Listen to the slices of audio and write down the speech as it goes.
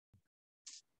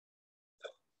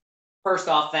First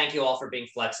off, thank you all for being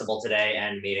flexible today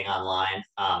and meeting online.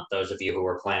 Those of you who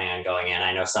were planning on going in,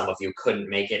 I know some of you couldn't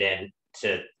make it in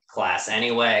to class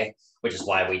anyway, which is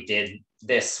why we did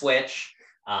this switch.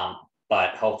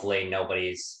 But hopefully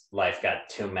nobody's life got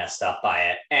too messed up by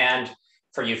it. And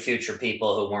for you future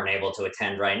people who weren't able to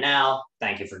attend right now,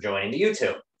 thank you for joining the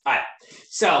YouTube. All right,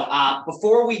 so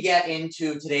before we get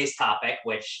into today's topic,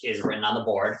 which is written on the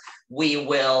board,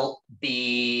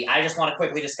 I just want to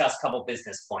quickly discuss a couple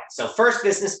business points. So first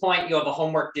business point, you have a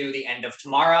homework due the end of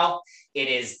tomorrow. It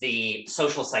is the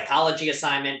social psychology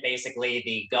assignment, basically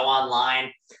the go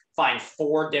online, find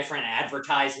 4 different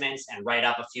advertisements and write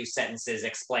up a few sentences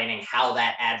explaining how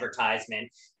that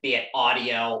advertisement, be it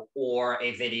audio or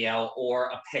a video or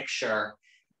a picture,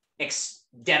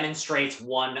 demonstrates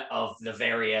one of the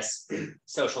various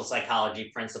social psychology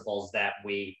principles that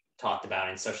we talked about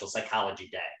in Social Psychology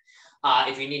Day.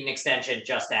 If you need an extension,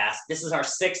 just ask. This is our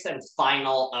 6th and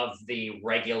final of the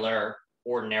regular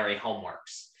ordinary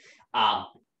homeworks.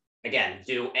 Again,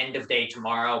 due end of day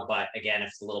tomorrow, but again, if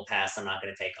it's a little past, I'm not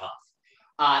going to take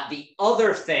off. The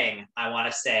other thing I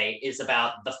want to say is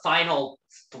about the final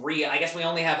 3. I guess we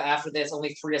only have, after this,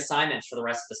 only 3 assignments for the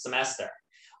rest of the semester.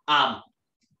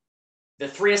 The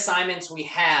 3 assignments we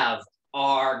have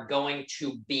are going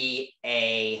to be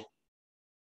a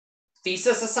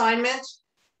thesis assignment.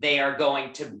 They are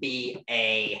going to be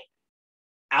a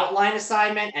outline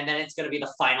assignment, and then it's going to be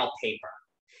the final paper.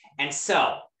 And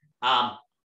so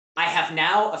I have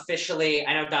now officially,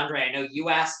 I know, Dandre, I know you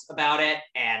asked about it,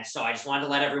 and so I just wanted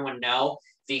to let everyone know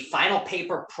the final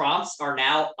paper prompts are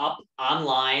now up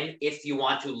online if you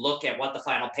want to look at what the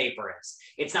final paper is.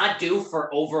 It's not due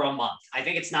for over a month. I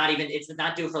think it's not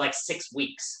due for like 6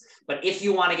 weeks. But if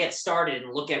you want to get started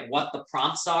and look at what the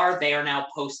prompts are, they are now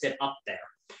posted up there.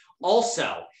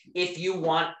 Also, if you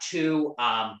want to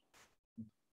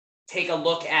take a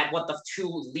look at what the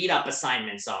 2 lead-up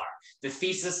assignments are, the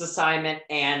thesis assignment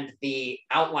and the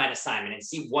outline assignment, and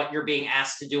see what you're being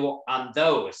asked to do on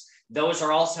those. Those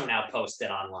are also now posted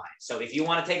online. So if you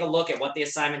want to take a look at what the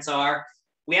assignments are,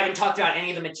 we haven't talked about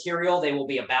any of the material they will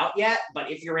be about yet, but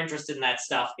if you're interested in that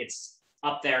stuff, it's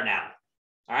up there now.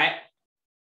 All right?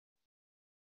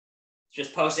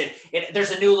 Just posted.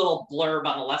 There's a new little blurb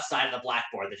on the left side of the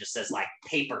blackboard that just says like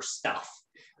paper stuff.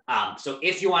 So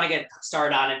if you want to get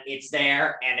started on it, it's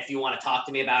there. And if you want to talk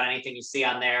to me about anything you see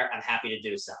on there, I'm happy to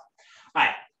do so. All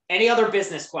right. Any other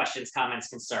business questions, comments,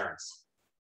 concerns?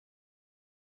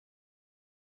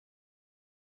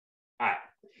 All right.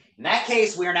 In that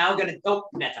case, we are now going to,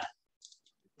 Netta,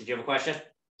 did you have a question?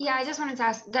 Yeah, I just wanted to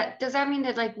ask, does that mean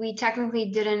that like we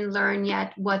technically didn't learn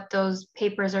yet what those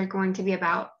papers are going to be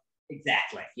about?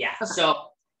 Exactly, yeah. Okay. So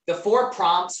the 4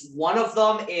 prompts, one of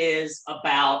them is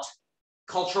about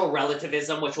cultural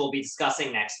relativism, which we'll be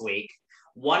discussing next week.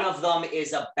 One of them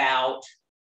is about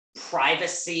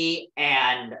privacy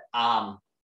and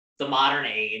the modern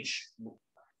age,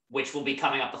 which will be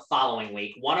coming up the following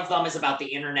week. One of them is about the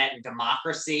internet and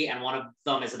democracy, and one of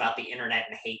them is about the internet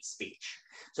and hate speech.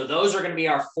 So those are going to be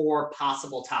our 4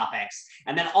 possible topics.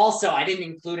 And then also, I didn't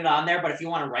include it on there, but if you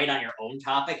want to write on your own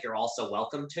topic, you're also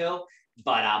welcome to.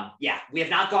 But yeah, we have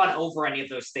not gone over any of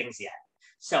those things yet.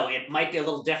 So it might be a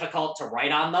little difficult to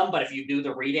write on them, but if you do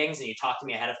the readings and you talk to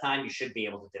me ahead of time, you should be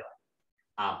able to do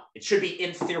it. It should be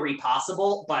in theory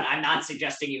possible, but I'm not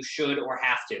suggesting you should or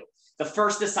have to. The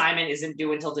first assignment isn't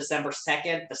due until December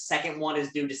 2nd. The second one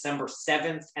is due December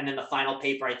 7th. And then the final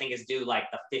paper, I think, is due like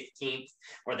the 15th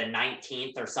or the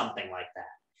 19th or something like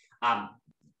that.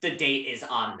 The date is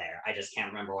on there. I just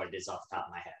can't remember what it is off the top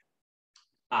of my head.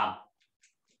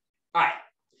 All right.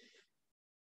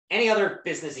 Any other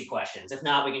businessy questions? If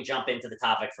not, we can jump into the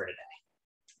topic for today.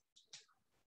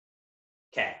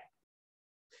 Okay.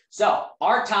 So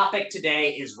our topic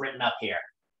today is written up here.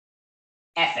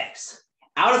 Ethics.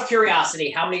 Out of curiosity,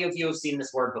 how many of you have seen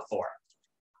this word before?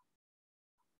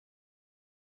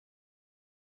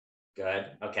 Good,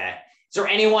 okay. Is there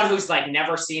anyone who's like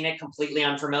never seen it, completely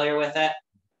unfamiliar with it?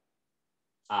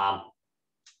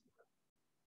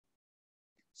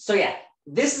 So yeah,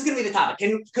 this is gonna be the topic.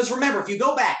 Because remember, if you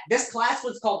go back, this class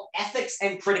was called Ethics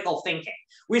and Critical Thinking.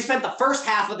 We spent the first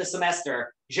half of the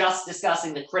semester just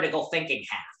discussing the critical thinking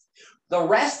half. The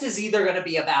rest is either gonna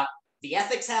be about the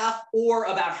ethics half or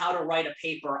about how to write a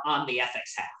paper on the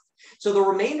ethics half. So the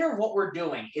remainder of what we're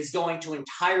doing is going to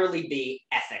entirely be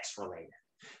ethics related.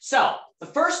 So the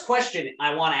first question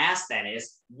I want to ask then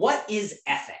is, what is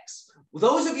ethics?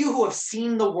 Those of you who have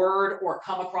seen the word or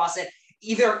come across it,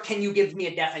 either can you give me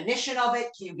a definition of it?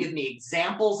 Can you give me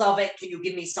examples of it? Can you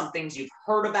give me some things you've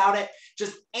heard about it?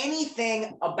 Just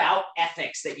anything about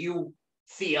ethics that you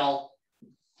feel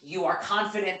you are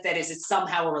confident that is it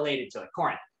somehow related to it.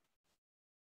 Corin.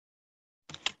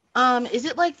 Is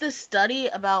it like the study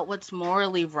about what's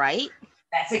morally right?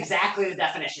 That's exactly the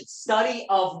definition. Study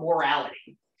of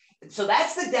morality. So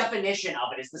that's the definition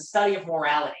of it, is the study of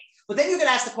morality. But then you can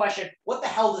ask the question, what the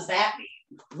hell does that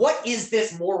mean? What is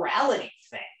this morality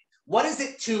thing? What is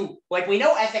it to, like, we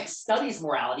know ethics studies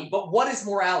morality, but what is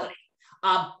morality?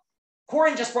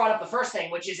 Corin just brought up the first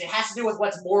thing, which is it has to do with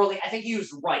what's morally, I think you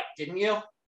used right, didn't you? Did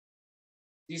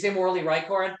you say morally right,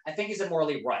 Corin? I think you said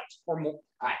morally right. All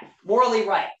right, morally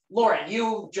right. Lauren,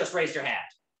 you just raised your hand.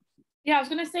 Yeah, I was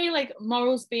going to say, like,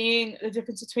 morals being the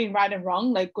difference between right and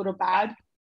wrong, like good or bad.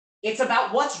 It's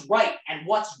about what's right and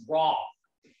what's wrong.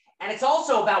 And it's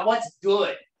also about what's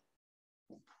good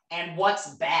and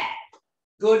what's bad.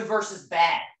 Good versus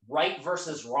bad, right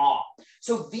versus wrong.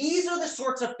 So these are the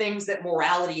sorts of things that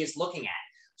morality is looking at.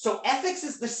 So ethics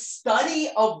is the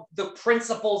study of the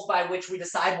principles by which we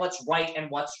decide what's right and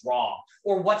what's wrong,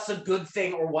 or what's a good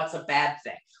thing or what's a bad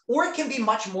thing. Or it can be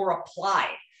much more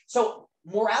applied. So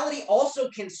morality also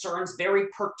concerns very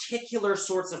particular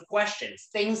sorts of questions.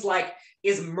 Things like,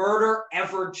 is murder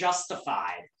ever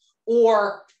justified?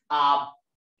 Or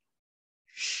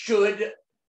should,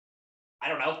 I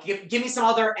don't know, give me some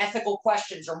other ethical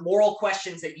questions or moral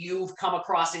questions that you've come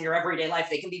across in your everyday life.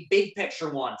 They can be big picture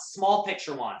ones, small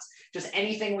picture ones, just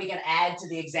anything we can add to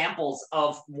the examples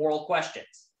of moral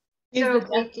questions. So,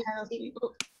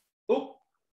 Ooh.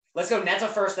 Let's go Netta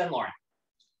first, then Lauren.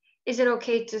 Is it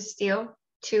okay to steal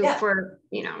for,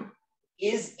 you know?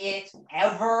 Is it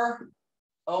ever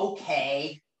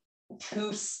okay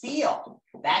to steal?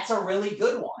 That's a really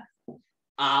good one.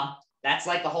 That's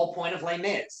like the whole point of Les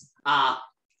Mis.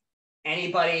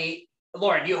 Anybody,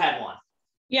 Lauren, you had one.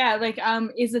 Yeah, like,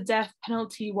 is a death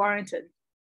penalty warranted?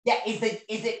 Yeah, is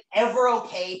it ever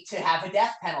okay to have a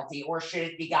death penalty, or should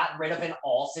it be gotten rid of in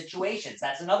all situations?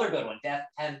 That's another good one.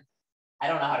 I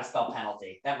don't know how to spell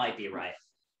penalty. That might be right.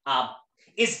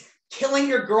 Is killing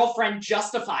your girlfriend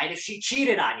justified if she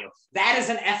cheated on you? That is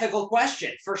an ethical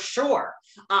question for sure.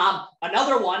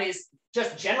 Another one is,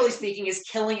 just generally speaking, is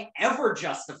killing ever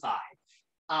justified?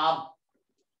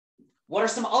 What are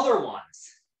some other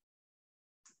ones?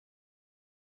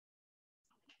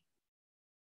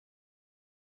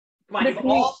 Come on, you've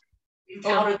all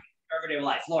encountered in everyday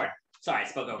life. Lauren, sorry, I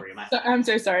spoke over you. I'm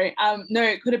so sorry.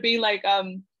 No, could it be like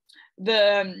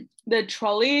the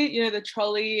trolley, the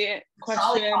trolley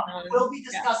question? We'll be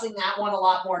discussing that one a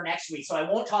lot more next week, so I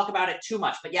won't talk about it too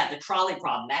much. But yeah, the trolley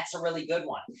problem, that's a really good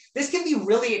one. This can be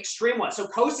really extreme one. So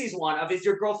Kosi's one of, is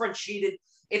your girlfriend cheated?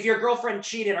 If your girlfriend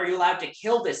cheated, are you allowed to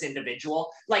kill this individual?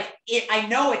 Like, I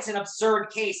know it's an absurd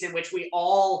case in which we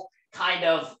all kind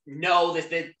of know that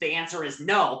the answer is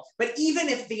no, but even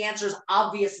if the answer is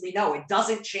obviously no, it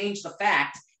doesn't change the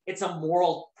fact it's a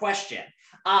moral question.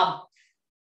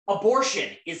 Abortion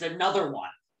is another one.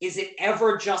 Is it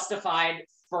ever justified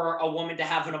for a woman to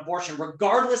have an abortion,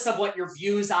 regardless of what your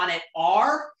views on it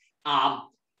are?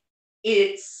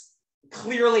 It's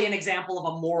clearly an example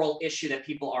of a moral issue that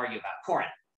people argue about. Corin.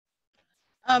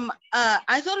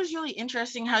 I thought it was really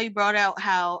interesting how you brought out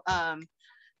how,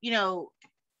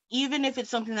 even if it's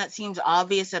something that seems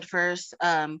obvious at first,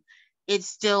 it's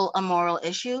still a moral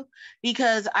issue.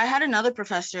 Because I had another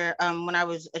professor when I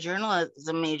was a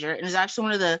journalism major, and it's actually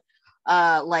one of the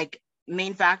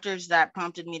main factors that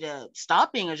prompted me to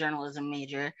stop being a journalism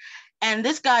major. And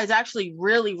this guy is actually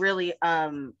really, really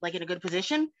in a good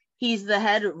position. He's the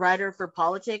head writer for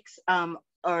politics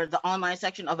or the online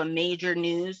section of a major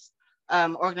news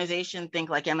organization, think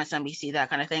like MSNBC, that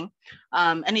kind of thing.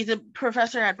 And he's a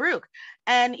professor at Baruch.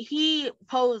 And he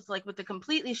posed with a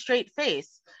completely straight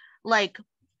face,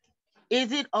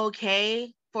 is it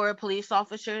okay for a police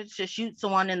officer to shoot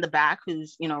someone in the back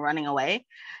who's, running away?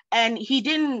 And he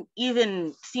didn't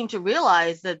even seem to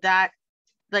realize that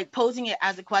posing it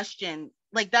as a question,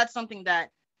 that's something that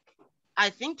I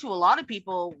think to a lot of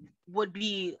people would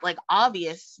be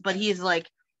obvious, but he's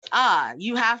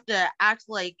you have to act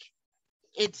like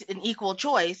it's an equal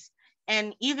choice.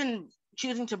 And even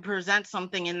choosing to present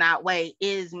something in that way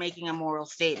is making a moral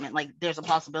statement. There's a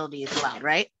possibility it's allowed,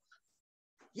 right?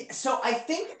 Yeah, so I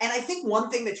think one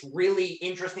thing that's really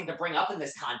interesting to bring up in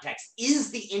this context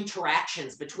is the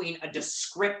interactions between a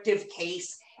descriptive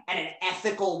case and an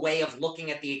ethical way of looking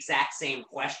at the exact same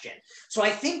question. So I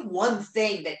think one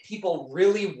thing that people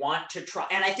really want to try,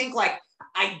 and I think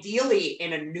ideally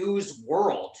in a news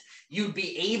world, you'd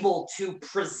be able to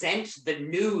present the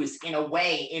news in a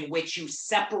way in which you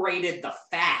separated the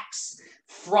facts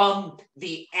from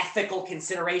the ethical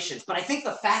considerations. But I think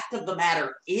the fact of the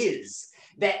matter is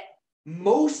that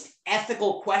most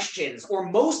ethical questions or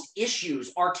most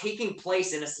issues are taking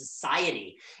place in a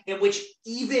society in which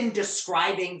even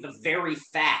describing the very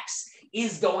facts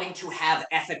is going to have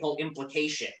ethical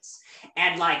implications.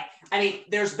 And like, I mean,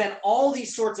 there's been all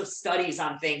these sorts of studies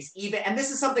on things, even, and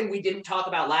this is something we didn't talk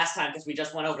about last time because we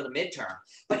just went over the midterm,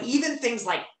 but even things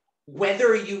like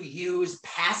whether you use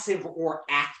passive or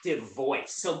active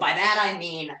voice. So by that, I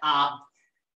mean,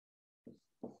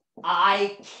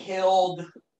 I killed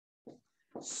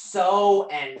so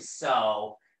and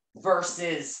so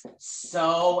versus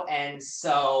so and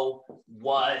so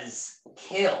was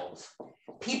killed.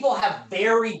 People have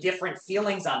very different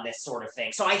feelings on this sort of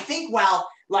thing. So I think, while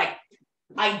like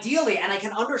ideally, and I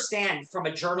can understand from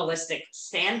a journalistic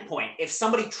standpoint, if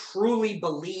somebody truly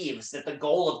believes that the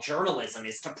goal of journalism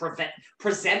is to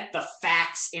present the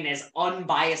facts in as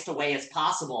unbiased a way as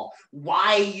possible,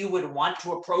 why you would want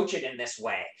to approach it in this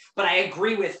way. But I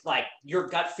agree with like your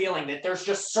gut feeling that there's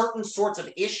just certain sorts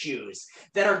of issues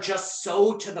that are just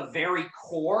so to the very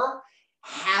core,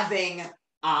 having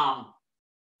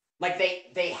like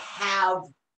they have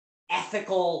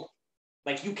ethical,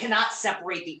 like you cannot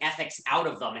separate the ethics out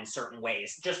of them in certain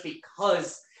ways just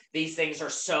because these things are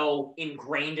so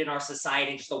ingrained in our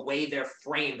society, just the way they're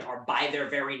framed are by their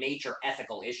very nature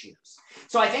ethical issues.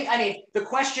 So I think, I mean, the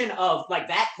question of like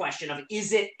that question of,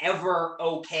 is it ever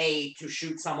okay to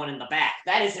shoot someone in the back?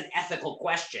 That is an ethical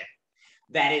question.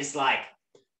 That is like,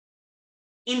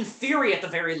 in theory, at the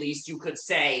very least, you could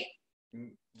say,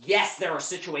 yes, there are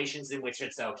situations in which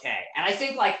it's okay. And I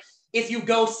think like, if you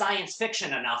go science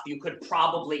fiction enough, you could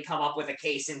probably come up with a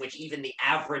case in which even the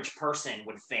average person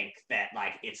would think that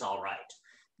like it's all right.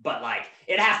 But like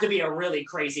it'd have to be a really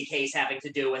crazy case having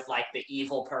to do with like the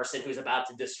evil person who's about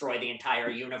to destroy the entire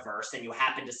universe, and you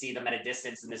happen to see them at a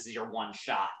distance and this is your one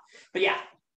shot. But yeah,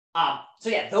 so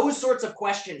yeah, those sorts of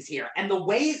questions here, and the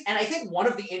ways, and I think one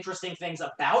of the interesting things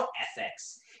about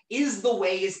ethics is the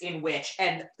ways in which,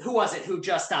 and who was it who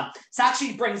just,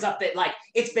 Sakshi brings up that like,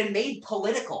 it's been made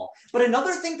political. But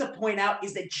another thing to point out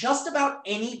is that just about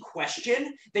any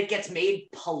question that gets made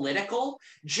political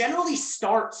generally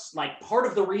starts, like part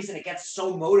of the reason it gets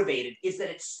so motivated is that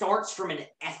it starts from an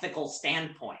ethical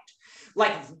standpoint.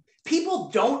 Like people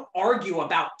don't argue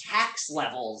about tax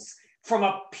levels from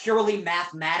a purely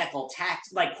mathematical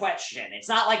tax like question. It's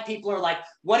not like people are like,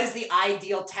 what is the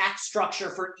ideal tax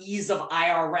structure for ease of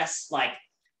IRS like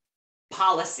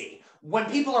policy? When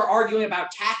people are arguing about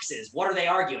taxes, what are they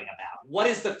arguing about? What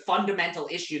is the fundamental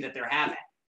issue that they're having?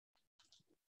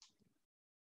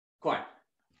 Go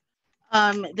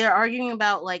on. They're arguing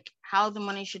about like how the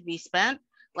money should be spent,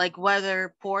 like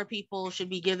whether poor people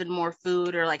should be given more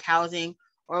food or like housing,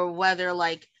 or whether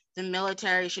like the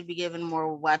military should be given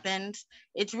more weapons.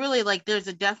 It's really like there's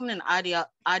a definite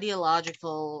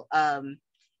ideological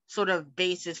sort of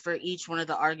basis for each one of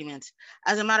the arguments.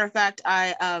 As a matter of fact,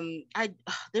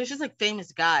 there's just like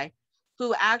famous guy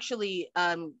who actually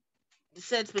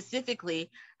said specifically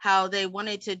how they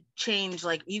wanted to change,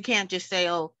 like you can't just say,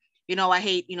 oh, you know, I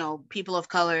hate, you know, people of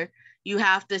color. You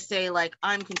have to say like,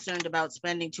 I'm concerned about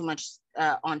spending too much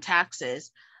on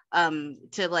taxes,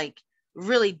 to like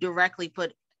really directly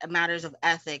put matters of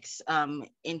ethics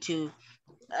into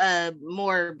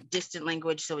more distant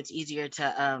language, so it's easier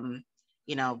to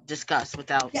you know, discuss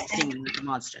without seeming like a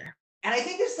monster. And I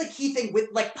think this is the key thing with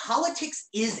like politics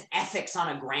is ethics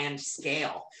on a grand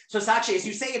scale. So Sakshi, as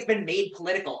you say, it's been made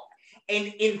political.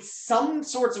 And in some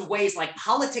sorts of ways, like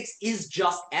politics is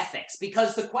just ethics,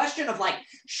 because the question of like,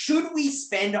 should we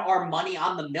spend our money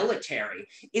on the military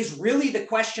is really the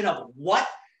question of what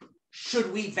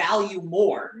should we value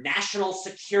more, national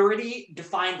security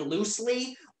defined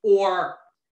loosely, or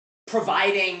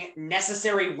providing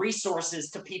necessary resources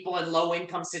to people in low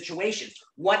income situations?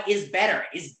 What is better?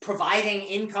 Is providing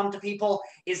income to people,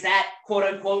 is that quote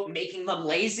unquote making them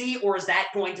lazy, or is that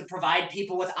going to provide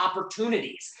people with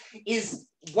opportunities? Is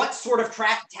what sort of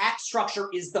tax structure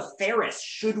is the fairest?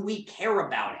 Should we care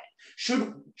about it?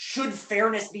 Should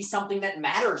fairness be something that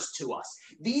matters to us?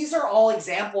 These are all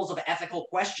examples of ethical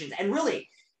questions, and really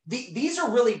these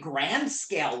are really grand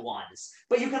scale ones,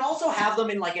 but you can also have them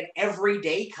in like an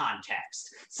everyday context.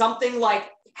 Something like,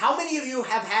 how many of you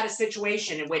have had a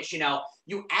situation in which, you know,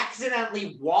 you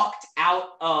accidentally walked out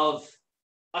of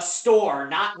a store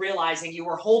not realizing you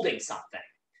were holding something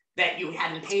that you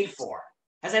hadn't paid for?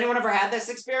 Has anyone ever had this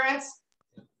experience?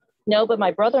 No, but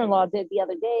my brother-in-law did the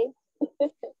other day.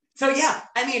 So yeah,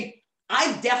 I mean,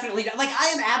 I've definitely, like, I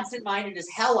am absent-minded as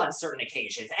hell on certain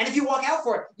occasions. And if you walk out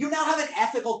for it, you now have an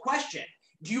ethical question.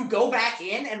 Do you go back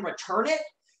in and return it?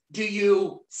 Do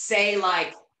you say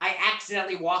like, I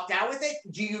accidentally walked out with it.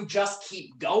 Do you just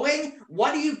keep going?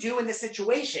 What do you do in this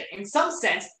situation? In some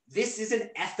sense, this is an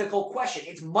ethical question.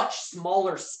 It's much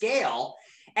smaller scale.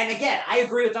 And again, I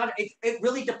agree with Don. It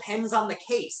really depends on the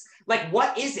case. Like,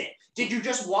 what is it? Did you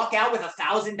just walk out with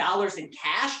 $1,000 in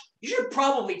cash? You should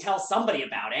probably tell somebody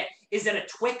about it. Is it a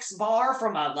Twix bar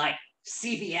from a like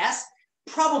CVS?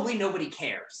 Probably nobody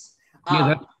cares. Yeah,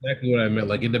 that's exactly what I meant.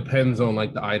 Like, it depends on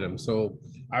like the item. So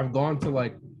I've gone to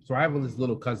like, so I have this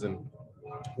little cousin.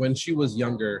 When she was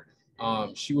younger,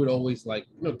 she would always like,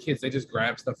 kids, they just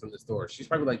grab stuff from the store. She's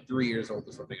probably like 3 years old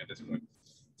or something at this point.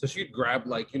 So she'd grab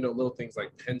like, little things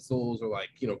like pencils or like,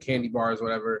 candy bars or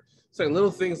whatever. So like,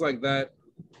 little things like that.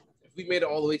 If we made it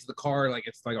all the way to the car, like,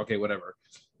 it's like, okay, whatever.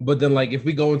 But then like, if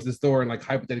we go into the store and like,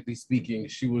 hypothetically speaking,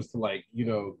 she was to like,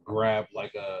 grab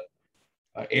like a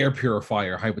air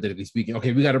purifier, hypothetically speaking.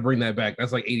 Okay, we got to bring that back.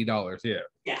 That's like $80. Yeah.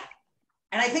 Yeah.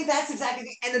 And I think that's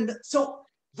exactly and then so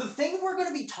the thing we're going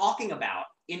to be talking about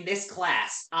in this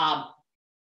class,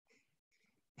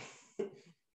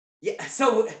 yeah,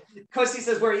 so Kosi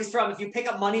says where he's from, if you pick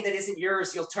up money that isn't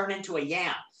yours, you'll turn into a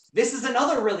yam. This is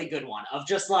another really good one of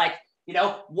just like,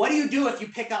 what do you do if you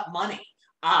pick up money?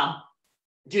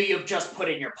 Do you just put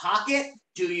it in your pocket?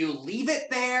 Do you leave it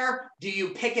there? Do you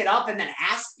pick it up and then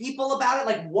ask people about it?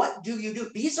 Like, what do you do?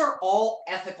 These are all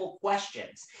ethical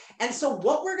questions. And so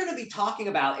what we're going to be talking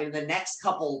about in the next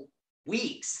couple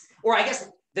weeks, or I guess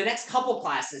the next couple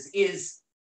classes, is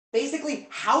basically,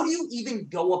 how do you even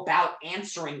go about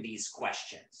answering these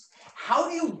questions? How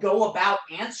do you go about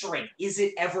answering, is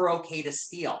it ever okay to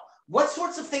steal? What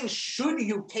sorts of things should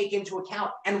you take into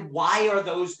account, and why are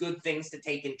those good things to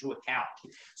take into account?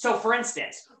 So for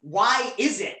instance, why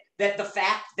is it that the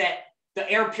fact that the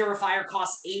air purifier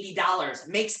costs $80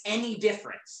 makes any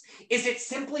difference? Is it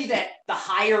simply that the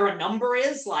higher a number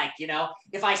is, like,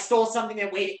 if I stole something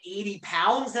that weighed 80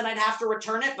 pounds, then I'd have to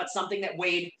return it, but something that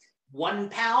weighed 1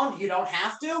 pound, you don't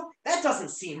have to? That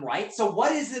doesn't seem right. So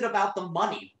what is it about the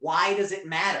money? Why does it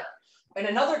matter? In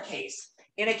another case,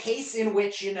 in a case in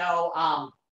which,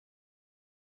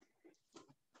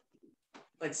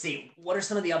 let's see, what are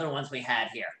some of the other ones we had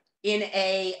here? In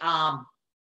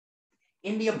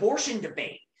the abortion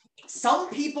debate, some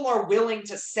people are willing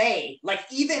to say, like,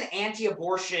 even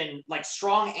anti-abortion, like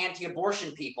strong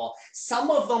anti-abortion people,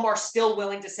 some of them are still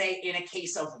willing to say, in a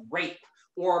case of rape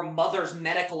or mother's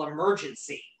medical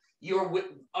emergency,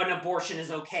 an abortion is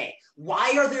okay.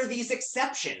 Why are there these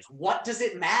exceptions? What does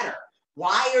it matter?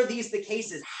 Why are these the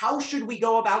cases? How should we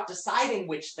go about deciding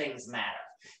which things matter?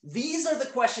 These are the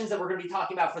questions that we're going to be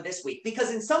talking about for this week,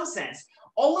 because in some sense,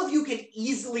 all of you can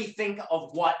easily think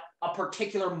of what a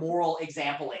particular moral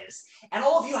example is. And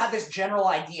all of you have this general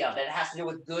idea that it has to do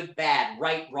with good, bad,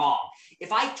 right, wrong.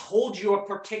 If I told you a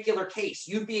particular case,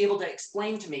 you'd be able to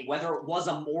explain to me whether it was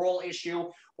a moral issue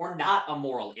or not a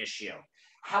moral issue.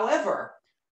 However,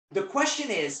 the question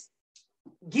is,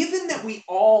 given that we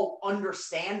all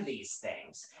understand these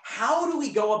things, how do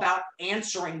we go about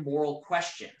answering moral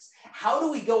questions? How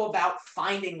do we go about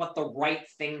finding what the right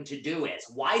thing to do is?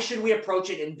 Why should we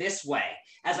approach it in this way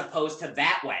as opposed to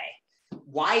that way?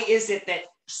 Why is it that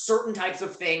certain types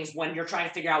of things, when you're trying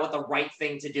to figure out what the right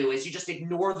thing to do is, you just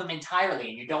ignore them entirely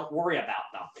and you don't worry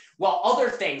about them? While other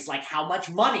things like how much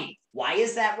money, why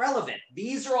is that relevant?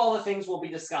 These are all the things we'll be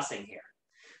discussing here.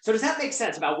 So does that make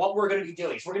sense about what we're going to be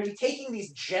doing? So we're going to be taking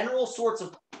these general sorts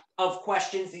of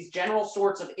questions, these general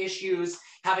sorts of issues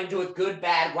having to do with good,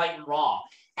 bad, right, and wrong,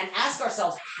 and ask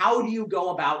ourselves, how do you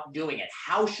go about doing it?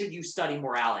 How should you study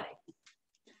morality?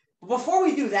 But before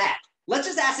we do that, let's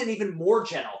just ask an even more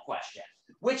general question,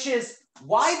 which is,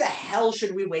 why the hell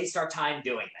should we waste our time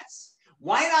doing this?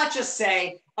 Why not just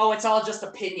say, oh, it's all just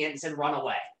opinions and run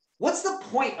away? What's the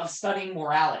point of studying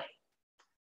morality?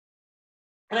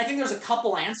 And I think there's a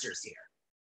couple answers here.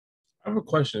 I have a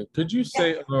question. Could you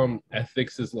say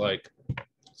ethics is like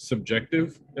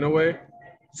subjective in a way?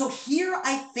 So here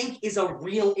I think is a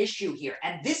real issue here.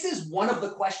 And this is one of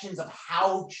the questions of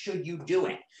how should you do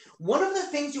it? One of the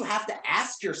things you have to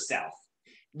ask yourself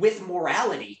with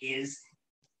morality is,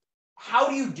 how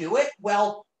do you do it?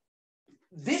 Well,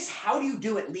 this how do you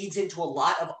do it leads into a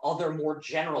lot of other more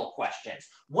general questions.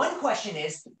 One question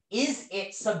is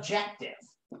it subjective?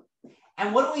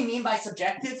 And what do we mean by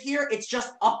subjective here? It's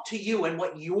just up to you and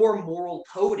what your moral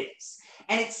code is.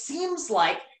 And it seems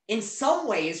like in some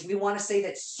ways we want to say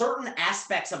that certain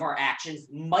aspects of our actions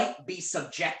might be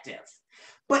subjective.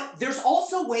 But there's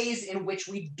also ways in which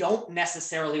we don't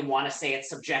necessarily want to say it's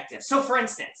subjective. So for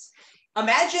instance,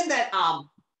 imagine that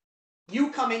you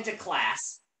come into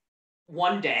class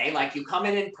one day, like you come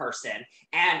in person,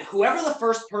 and whoever the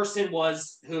first person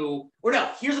was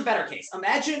here's a better case.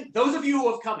 Imagine those of you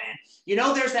who have come in, you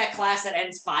know, there's that class that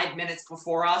ends 5 minutes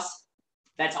before us,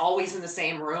 that's always in the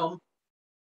same room.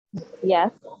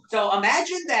 Yes. So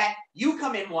imagine that you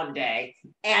come in one day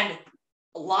and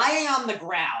lying on the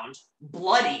ground,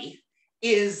 bloody,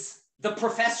 is the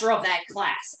professor of that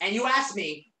class. And you ask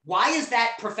me, why is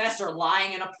that professor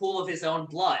lying in a pool of his own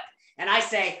blood? And I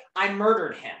say, I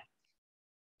murdered him.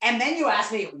 And then you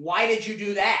ask me, why did you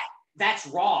do that? That's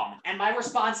wrong. And my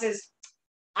response is,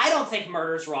 I don't think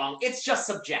murder's wrong. It's just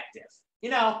subjective. You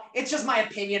know, it's just my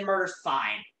opinion. Murder's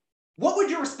fine. What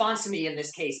would your response to me in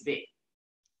this case be?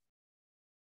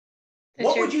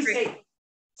 What would you say?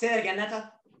 Say that again,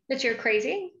 Netta. That you're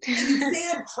crazy? You'd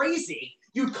say I'm crazy.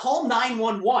 You'd call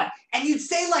 911 and you'd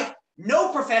say, like,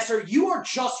 no, professor, you are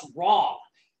just wrong.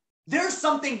 There's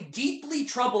something deeply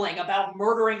troubling about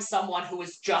murdering someone who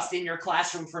is just in your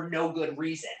classroom for no good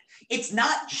reason. It's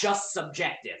not just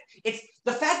subjective. It's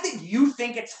the fact that you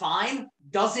think it's fine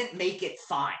doesn't make it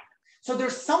fine. So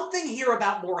there's something here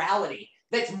about morality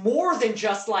that's more than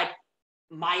just like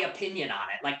my opinion on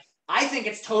it. Like, I think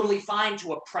it's totally fine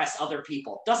to oppress other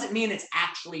people. Doesn't mean it's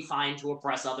actually fine to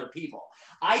oppress other people.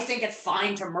 I think it's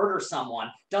fine to murder someone.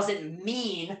 Doesn't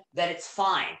mean that it's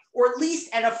fine. Or at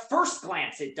least at a first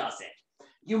glance, it doesn't.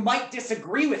 You might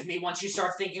disagree with me once you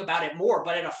start thinking about it more,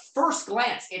 but at a first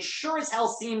glance, it sure as hell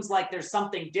seems like there's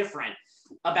something different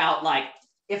about, like,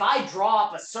 if I draw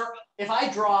up a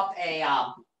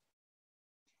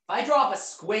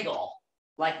squiggle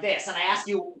like this, and I ask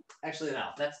you, actually no,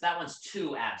 that one's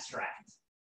too abstract.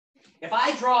 If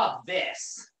I draw up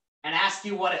this and ask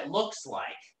you what it looks like,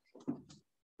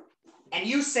 and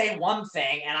you say one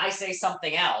thing and I say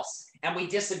something else, and we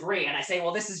disagree, and I say,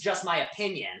 well, this is just my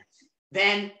opinion,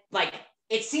 then, like,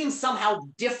 it seems somehow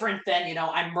different than, you know,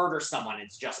 I murder someone,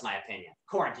 it's just my opinion.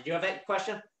 Corin, did you have a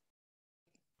question?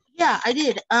 Yeah, I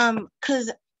did.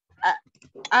 Because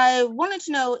I wanted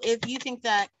to know if you think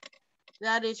that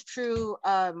is true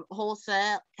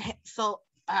wholesale. So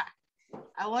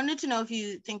I wanted to know if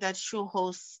you think that's true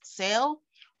wholesale,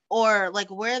 or like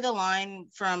where the line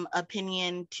from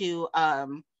opinion to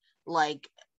like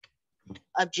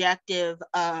objective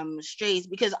strays,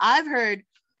 because I've heard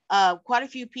quite a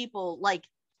few people, like,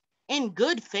 in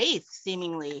good faith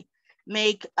seemingly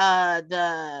make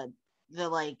the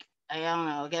like, I don't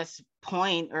know, I guess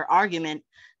point or argument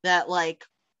that, like,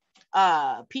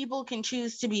 people can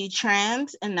choose to be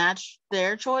trans and that's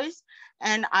their choice,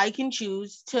 and I can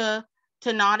choose to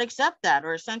not accept that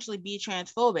or essentially be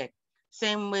transphobic.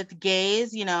 Same with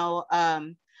gays, you know.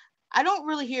 I don't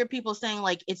really hear people saying,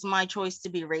 like, it's my choice to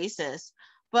be racist,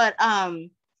 but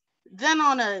then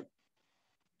on a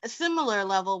similar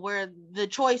level where the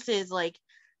choice is like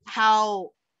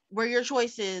where your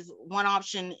choice is one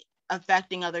option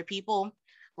affecting other people,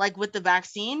 like with the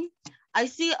vaccine, I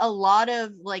see a lot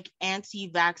of like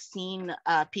anti-vaccine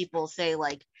people say,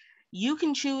 like, you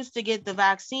can choose to get the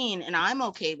vaccine and I'm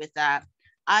okay with that.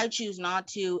 I choose not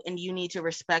to, and you need to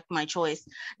respect my choice.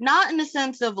 Not in the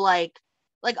sense of like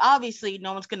obviously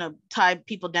no one's gonna tie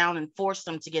people down and force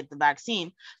them to get the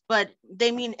vaccine, but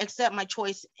they mean accept my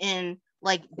choice in,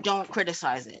 like, don't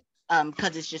criticize it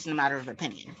because it's just a matter of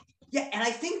opinion. Yeah, and I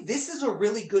think this is a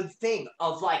really good thing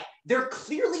of, like, there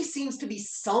clearly seems to be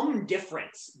some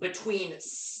difference between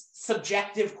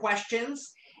subjective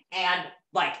questions and,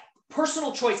 like,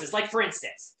 personal choices. Like, for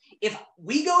instance, if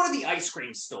we go to the ice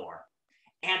cream store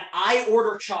and I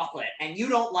order chocolate and you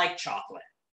don't like chocolate,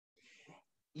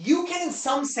 you can in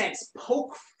some sense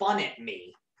poke fun at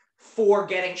me for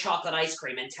getting chocolate ice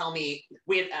cream and tell me,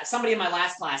 somebody in my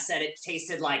last class said it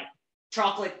tasted like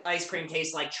chocolate ice cream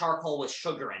tastes like charcoal with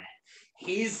sugar in it.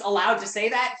 He's allowed to say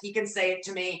that. He can say it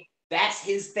to me. That's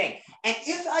his thing. And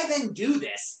if I then do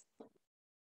this,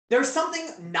 there's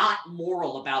something not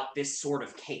moral about this sort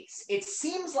of case. It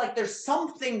seems like there's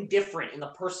something different in the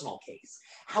personal case.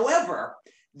 However,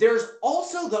 there's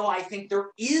also, though, I think there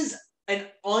is an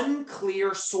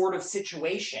unclear sort of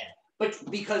situation, but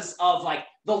because of, like,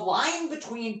 the line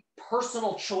between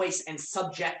personal choice and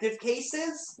subjective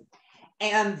cases,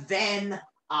 and then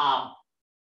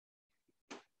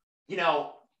you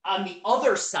know, on the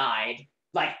other side,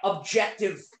 like,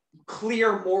 objective,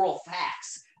 clear moral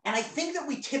facts. And I think that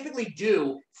we typically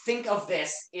do think of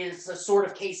this as a sort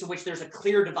of case in which there's a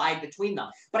clear divide between them.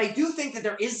 But I do think that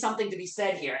there is something to be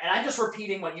said here. And I'm just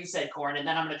repeating what you said, Corin, and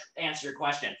then I'm going to answer your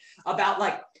question about,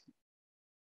 like,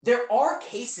 there are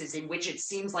cases in which it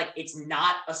seems like it's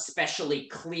not especially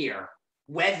clear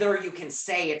whether you can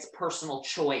say it's personal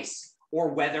choice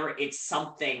or whether it's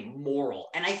something moral.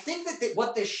 And I think that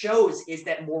what this shows is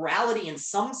that morality in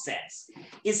some sense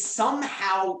is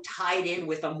somehow tied in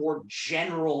with a more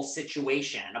general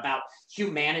situation about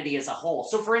humanity as a whole.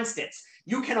 So for instance,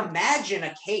 you can imagine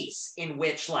a case in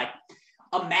which, like,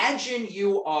 imagine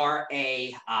you are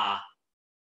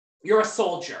you're a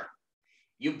soldier.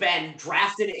 You've been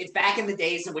drafted. It's back in the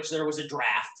days in which there was a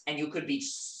draft and you could be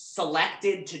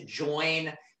selected to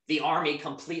join the army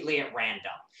completely at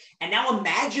random. And now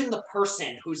imagine the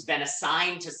person who's been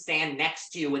assigned to stand next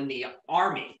to you in the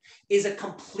army is a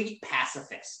complete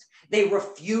pacifist. They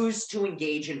refuse to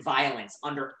engage in violence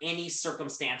under any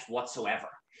circumstance whatsoever.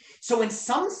 So in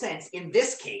some sense, in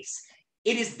this case,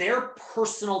 it is their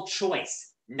personal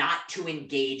choice not to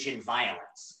engage in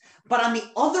violence. But on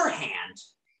the other hand,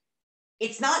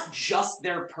 it's not just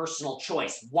their personal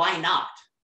choice. Why not?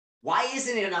 Why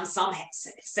isn't it in some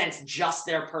sense just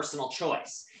their personal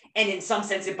choice? And in some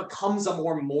sense, it becomes a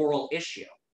more moral issue.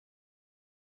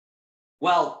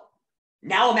 Well,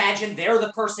 now imagine they're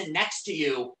the person next to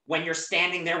you when you're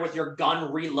standing there with your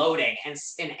gun reloading and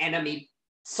an enemy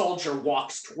soldier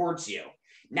walks towards you.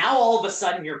 Now all of a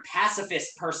sudden your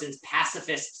pacifist person's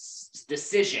pacifist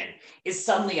decision is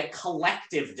suddenly a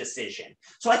collective decision.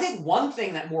 So I think one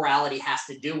thing that morality has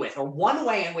to do with, or one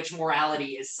way in which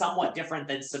morality is somewhat different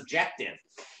than subjective,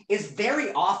 is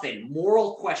very often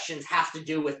moral questions have to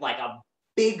do with like a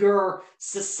bigger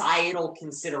societal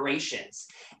considerations.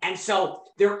 And so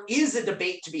there is a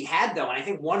debate to be had though. And I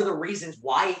think one of the reasons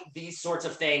why these sorts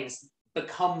of things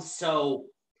become so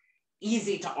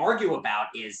easy to argue about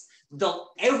is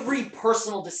every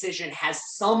personal decision has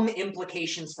some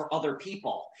implications for other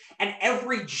people, and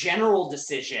every general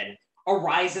decision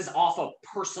arises off of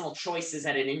personal choices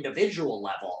at an individual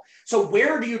level. So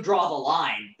where do you draw the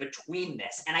line between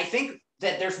this? And I think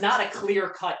that there's not a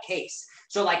clear-cut case.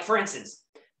 So like, for instance,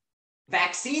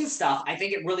 vaccine stuff, I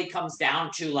think it really comes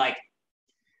down to like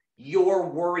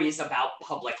your worries about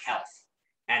public health.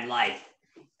 And like,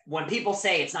 when people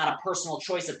say it's not a personal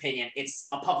choice opinion, it's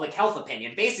a public health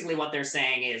opinion, basically what they're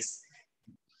saying is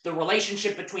the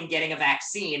relationship between getting a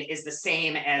vaccine is the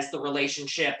same as the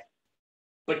relationship,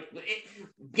 but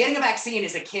getting a vaccine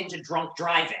is akin to drunk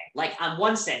driving. Like, on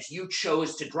one sense, you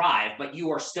chose to drive, but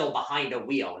you are still behind a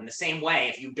wheel. In the same way,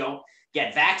 if you don't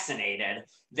get vaccinated,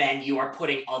 then you are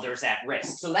putting others at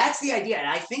risk. So that's the idea. And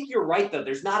I think you're right, though.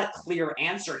 There's not a clear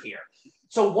answer here.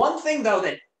 So one thing, though,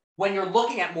 that when you're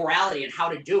looking at morality and how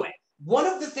to do it, one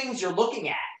of the things you're looking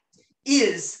at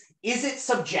is it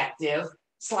subjective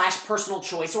 / personal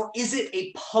choice, or is it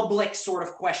a public sort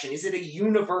of question? Is it a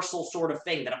universal sort of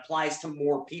thing that applies to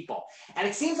more people? And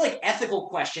it seems like ethical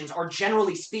questions are,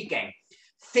 generally speaking,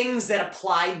 things that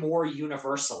apply more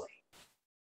universally.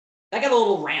 I got a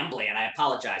little rambly and I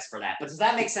apologize for that, but does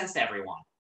that make sense to everyone?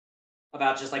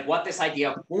 About just like what this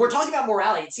idea, when we're talking about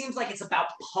morality, it seems like it's about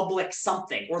public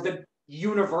something or the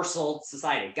universal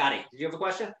society. Got it. Did you have a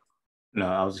question? No,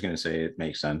 I was going to say it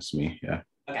makes sense to me. Yeah.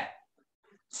 Okay.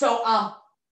 So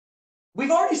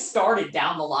we've already started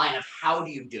down the line of how do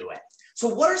you do it. So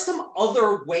what are some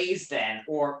other ways then,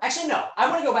 or actually, no, I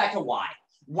want to go back to why.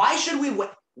 Why should we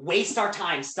waste our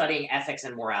time studying ethics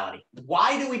and morality?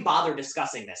 Why do we bother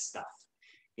discussing this stuff?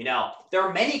 You know, there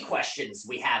are many questions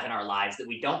we have in our lives that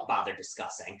we don't bother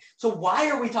discussing. So why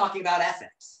are we talking about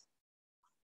ethics?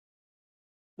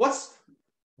 What's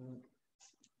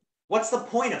the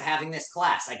point of having this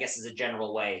class, I guess, is a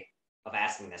general way of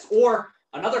asking this. Or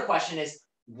another question is,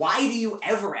 why do you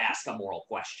ever ask a moral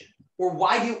question? Or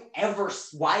why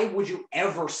would you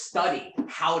ever study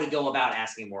how to go about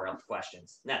asking moral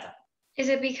questions? Netta. Is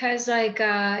it because like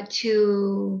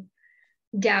to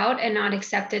doubt and not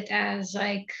accept it as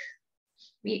like,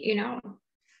 you know?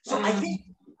 So I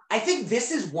think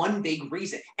this is one big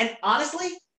reason. And honestly,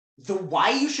 the why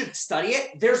you should study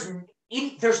it,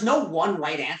 there's no one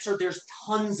right answer. There's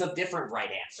tons of different right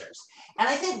answers. And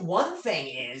I think one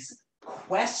thing is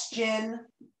question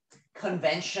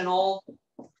conventional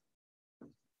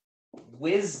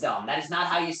wisdom. That is not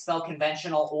how you spell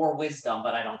conventional or wisdom,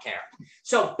 but I don't care.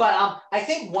 So, but I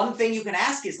think one thing you can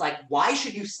ask is like, why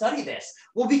should you study this?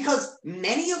 Well, because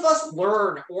many of us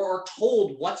learn or are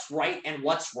told what's right and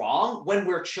what's wrong when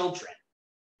we're children.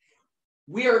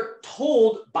 We are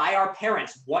told by our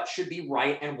parents what should be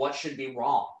right and what should be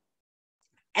wrong.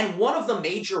 And one of the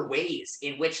major ways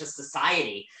in which a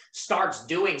society starts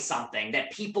doing something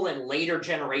that people in later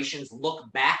generations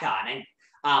look back on, and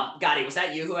Gotti, was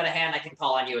that you who had a hand? I can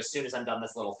call on you as soon as I'm done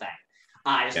this little thing.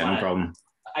 No problem.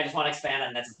 I just want to expand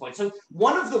on that's the point. So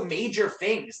one of the major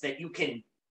things that you can,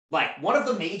 like, one of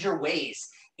the major ways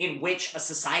in which a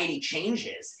society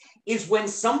changes is when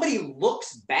somebody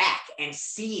looks back and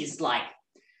sees like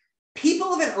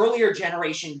people of an earlier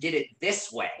generation did it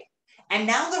this way. And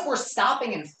now that we're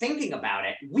stopping and thinking about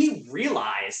it, we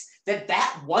realize that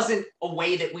that wasn't a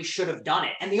way that we should have done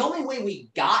it. And the only way we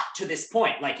got to this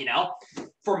point, like, you know,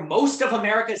 for most of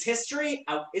America's history,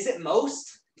 is it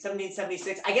most?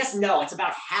 1776? I guess no, it's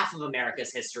about half of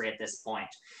America's history at this point.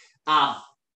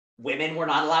 Women were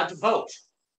not allowed to vote.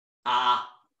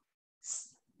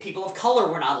 People of color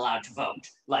were not allowed to vote,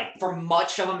 like for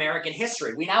much of American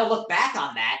history. We now look back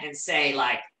on that and say,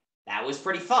 like, that was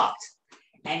pretty fucked.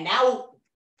 And now,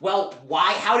 well,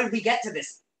 why? How did we get to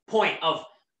this point of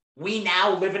we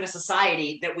now live in a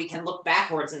society that we can look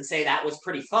backwards and say that was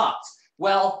pretty fucked?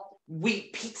 Well,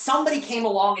 somebody came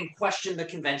along and questioned the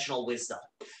conventional wisdom.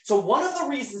 So one of the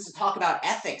reasons to talk about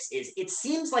ethics is it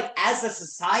seems like as a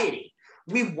society,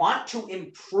 we want to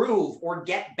improve or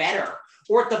get better,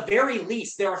 or at the very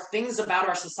least, there are things about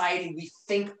our society we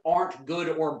think aren't good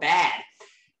or bad.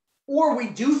 Or we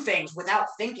do things without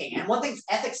thinking. And one thing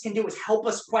ethics can do is help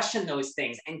us question those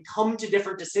things and come to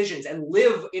different decisions and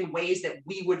live in ways that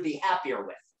we would be happier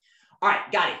with. All right,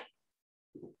 got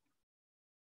it.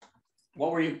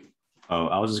 What were you? Oh,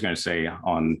 I was just going to say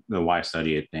on the why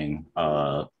study it thing,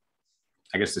 I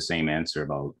guess the same answer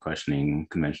about questioning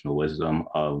conventional wisdom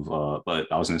of, but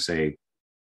I was going to say,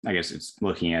 I guess it's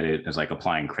looking at it as like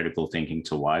applying critical thinking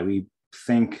to why we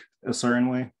think a certain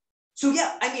way. So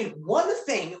yeah, I mean,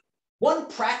 one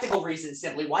practical reason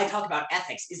simply why I talk about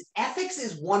ethics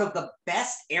is one of the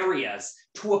best areas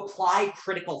to apply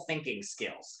critical thinking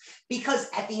skills. Because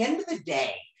at the end of the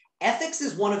day, ethics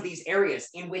is one of these areas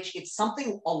in which it's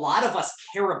something a lot of us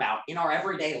care about in our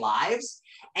everyday lives.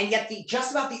 And yet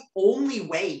just about the only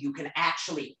way you can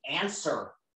actually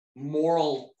answer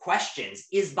moral questions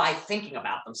is by thinking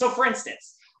about them. So for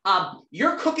instance,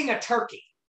 you're cooking a turkey.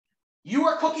 You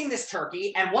are cooking this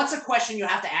turkey, and what's a question you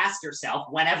have to ask yourself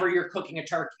whenever you're cooking a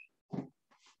turkey?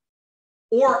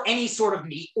 Or any sort of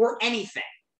meat, or anything.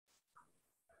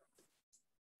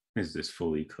 Is this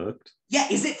fully cooked? Yeah,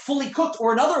 is it fully cooked?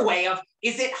 Or another way of,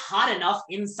 is it hot enough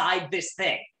inside this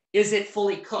thing? Is it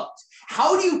fully cooked?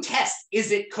 How do you test,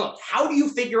 is it cooked? How do you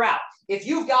figure out? If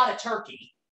you've got a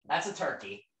turkey, that's a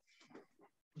turkey,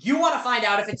 you want to find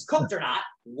out if it's cooked or not,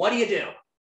 what do?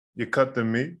 You cut the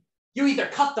meat? You either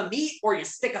cut the meat or you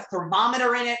stick a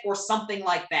thermometer in it or something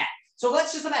like that. So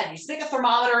let's just imagine you stick a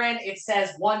thermometer in, it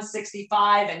says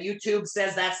 165 and YouTube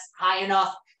says that's high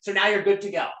enough. So now you're good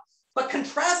to go. But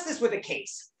contrast this with a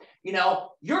case. You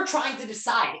know, you're trying to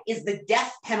decide, is the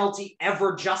death penalty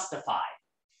ever justified?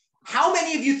 How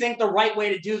many of you think the right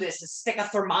way to do this is stick a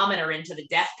thermometer into the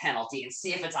death penalty and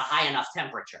see if it's a high enough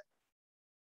temperature?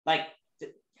 Like,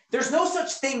 there's no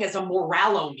such thing as a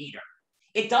moralometer.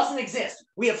 It doesn't exist.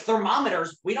 We have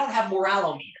thermometers. We don't have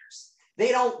moralometers. They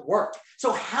don't work.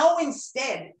 So how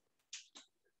instead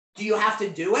do you have to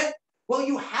do it? Well,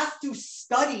 you have to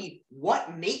study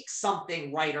what makes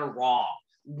something right or wrong,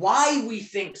 why we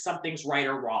think something's right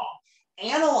or wrong,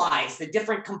 analyze the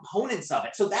different components of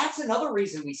it. So that's another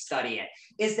reason we study it,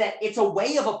 is that it's a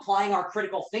way of applying our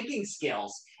critical thinking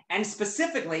skills. And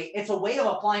specifically, it's a way of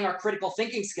applying our critical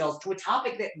thinking skills to a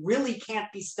topic that really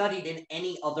can't be studied in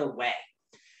any other way.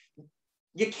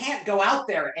 You can't go out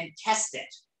there and test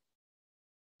it.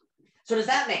 So does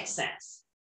that make sense?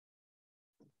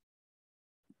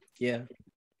 Yeah.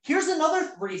 Here's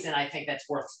another reason I think that's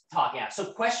worth talking about.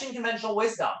 So question conventional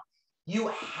wisdom. You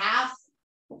have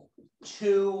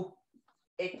to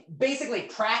basically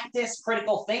practice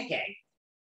critical thinking.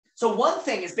 So one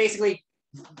thing is basically,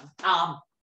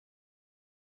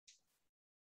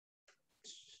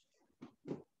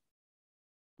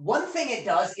 one thing it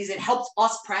does is it helps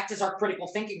us practice our critical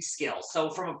thinking skills. So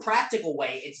from a practical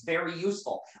way, it's very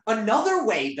useful. Another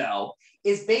way, though,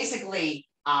 is basically,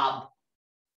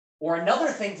 or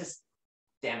another thing to,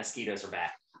 damn, mosquitoes are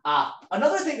back.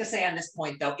 Another thing to say on this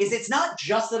point, though, is it's not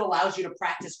just that allows you to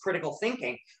practice critical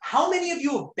thinking. How many of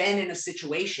you have been in a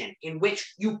situation in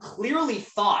which you clearly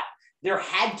thought there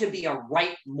had to be a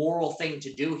right moral thing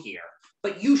to do here,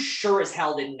 but you sure as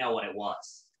hell didn't know what it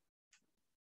was?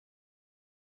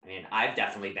 I mean, I've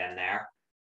definitely been there.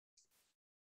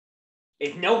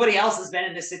 If nobody else has been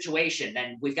in this situation,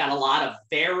 then we've got a lot of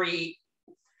very...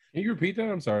 Can you repeat that?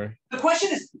 I'm sorry. The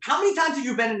question is, how many times have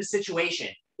you been in a situation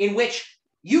in which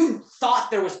you thought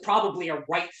there was probably a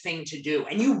right thing to do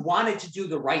and you wanted to do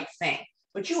the right thing,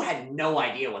 but you had no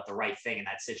idea what the right thing in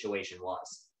that situation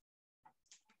was?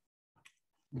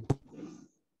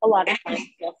 A lot of times,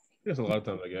 yes. There's a lot of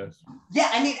times, I guess.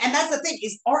 Yeah, I mean, and that's the thing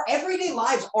is our everyday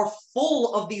lives are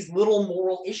full of these little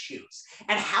moral issues.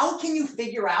 And how can you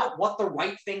figure out what the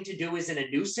right thing to do is in a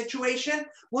new situation?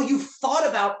 Well, you've thought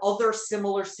about other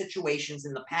similar situations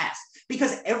in the past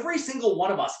because every single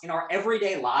one of us in our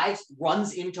everyday lives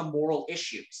runs into moral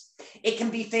issues. It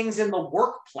can be things in the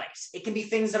workplace. It can be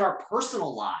things in our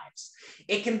personal lives.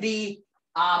 It can be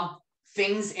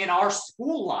things in our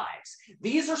school lives.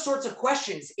 These are sorts of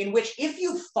questions in which if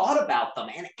you've thought about them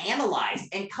and analyzed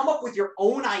and come up with your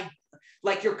own idea,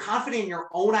 like you're confident in your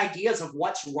own ideas of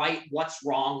what's right, what's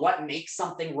wrong, what makes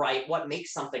something right, what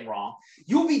makes something wrong,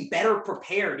 you'll be better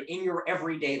prepared in your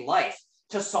everyday life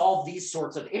to solve these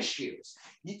sorts of issues.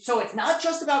 So it's not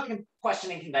just about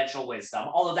questioning conventional wisdom,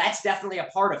 although that's definitely a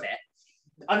part of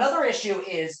it. Another issue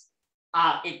is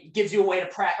it gives you a way to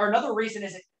practice, or another reason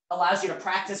is it allows you to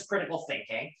practice critical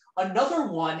thinking. Another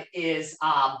one is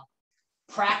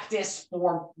practice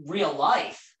for real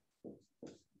life.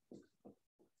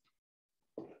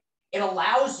 It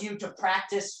allows you to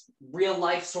practice real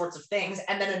life sorts of things.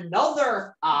 And then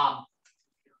another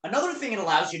thing it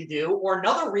allows you to do, or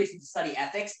another reason to study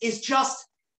ethics, is just,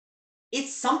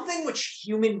 it's something which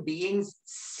human beings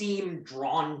seem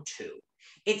drawn to.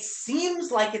 It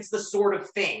seems like it's the sort of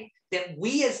thing that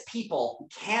we as people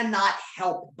cannot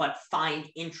help but find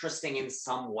interesting in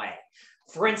some way.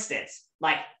 For instance,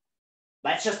 like,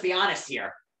 let's just be honest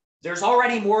here. There's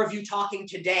already more of you talking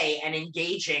today and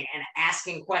engaging and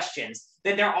asking questions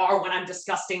than there are when I'm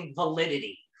discussing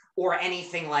validity or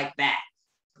anything like that.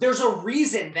 There's a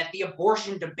reason that the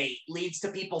abortion debate leads to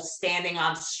people standing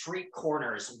on street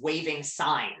corners waving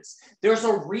signs. There's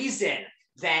a reason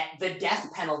that the death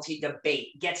penalty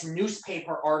debate gets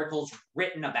newspaper articles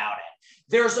written about it.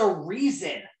 There's a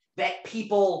reason that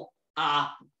people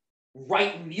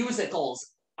write musicals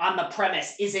on the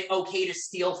premise, is it okay to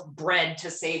steal bread to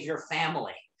save your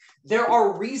family? There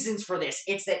are reasons for this.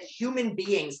 It's that human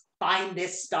beings find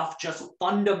this stuff just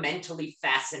fundamentally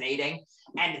fascinating,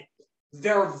 and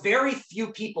there are very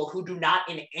few people who do not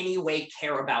in any way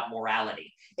care about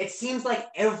morality. It seems like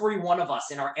every one of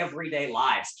us in our everyday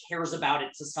lives cares about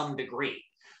it to some degree.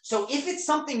 So if it's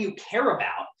something you care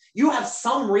about, you have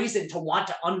some reason to want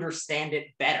to understand it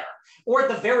better. Or at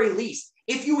the very least,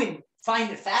 if you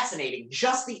find it fascinating,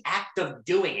 just the act of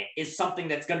doing it is something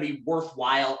that's going to be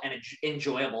worthwhile and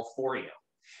enjoyable for you.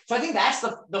 So I think that's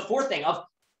the fourth thing.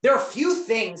 There are few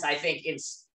things, I think, in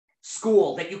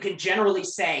school that you can generally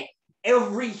say,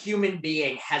 every human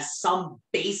being has some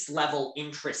base level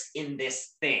interest in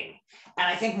this thing. And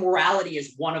I think morality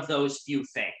is one of those few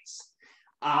things.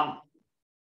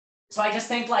 So I just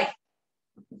think like,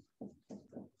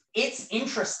 it's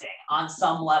interesting on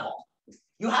some level.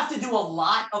 You have to do a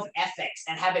lot of ethics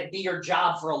and have it be your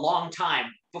job for a long time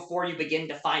before you begin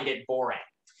to find it boring.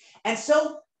 And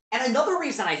another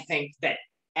reason I think that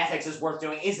ethics is worth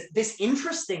doing is this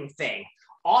interesting thing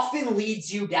often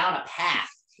leads you down a path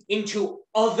into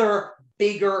other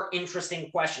bigger interesting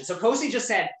questions. So Kosi just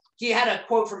said, he had a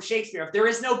quote from Shakespeare, if there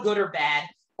is no good or bad,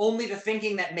 only the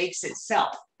thinking that makes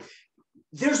itself.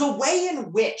 There's a way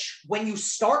in which when you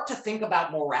start to think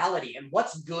about morality and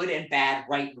what's good and bad,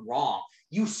 right and wrong,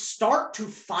 you start to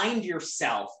find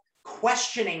yourself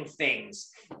questioning things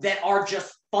that are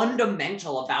just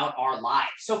fundamental about our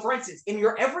lives. So for instance, in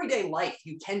your everyday life,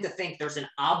 you tend to think there's an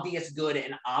obvious good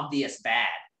and obvious bad.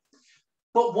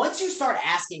 But once you start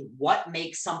asking what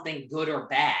makes something good or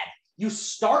bad, you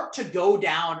start to go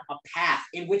down a path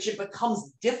in which it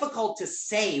becomes difficult to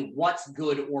say what's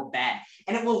good or bad.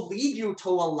 And it will lead you to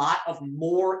a lot of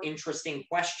more interesting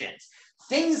questions.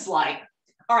 Things like,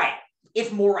 all right,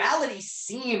 if morality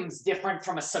seems different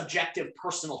from a subjective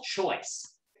personal choice,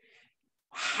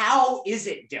 how is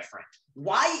it different?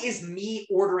 Why is me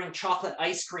ordering chocolate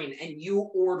ice cream and you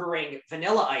ordering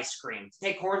vanilla ice cream? To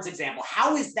take Horn's example,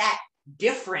 how is that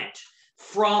different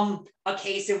from a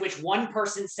case in which one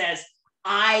person says,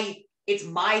 it's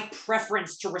my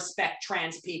preference to respect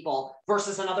trans people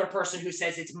versus another person who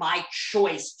says it's my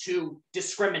choice to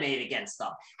discriminate against them?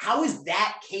 How is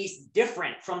that case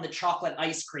different from the chocolate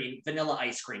ice cream, vanilla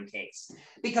ice cream case?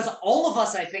 Because all of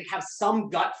us, I think, have some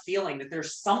gut feeling that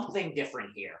there's something different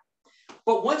here.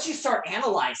 But once you start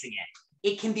analyzing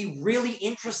it, it can be really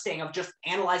interesting of just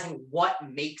analyzing what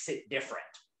makes it different.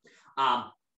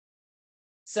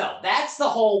 So that's the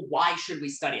whole why should we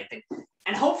study it thing.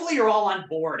 And hopefully you're all on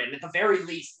board. And at the very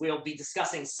least, we'll be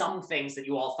discussing some things that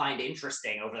you all find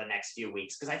interesting over the next few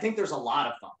weeks, because I think there's a lot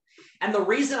of them. And the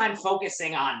reason I'm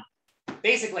focusing on,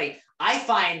 basically, I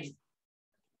find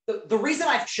the reason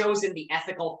I've chosen the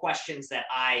ethical questions that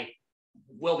I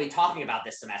will be talking about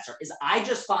this semester is I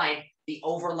just find the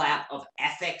overlap of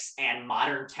ethics and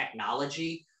modern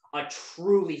technology a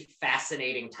truly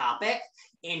fascinating topic.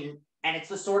 And it's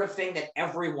the sort of thing that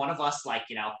every one of us, like,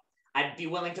 I'd be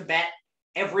willing to bet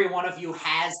every one of you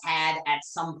has had at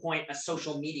some point a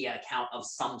social media account of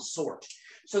some sort.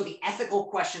 So the ethical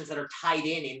questions that are tied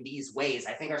in these ways,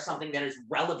 I think, are something that is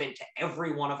relevant to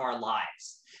every one of our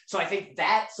lives. So I think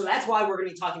that's why we're going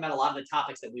to be talking about a lot of the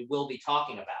topics that we will be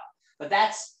talking about. But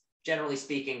that's, generally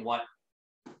speaking,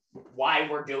 why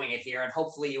we're doing it here. And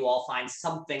hopefully you all find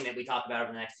something that we talk about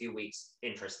over the next few weeks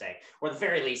interesting, or at the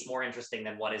very least more interesting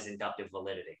than what is inductive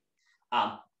validity.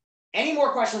 Any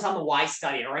more questions on the why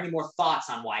study it, or any more thoughts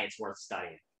on why it's worth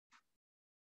studying?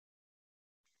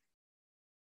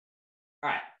 All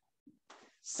right.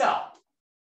 So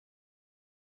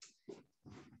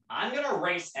I'm going to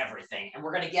erase everything, and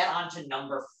we're going to get on to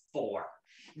number 4.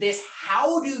 This,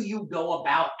 how do you go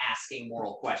about asking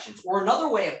moral questions? Or another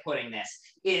way of putting this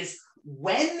is,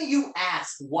 when you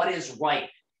ask what is right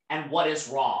and what is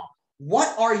wrong,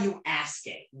 what are you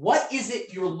asking? What is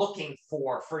it you're looking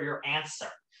for your answer?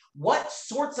 What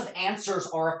sorts of answers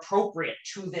are appropriate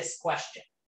to this question?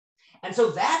 And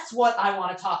so that's what I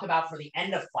want to talk about for the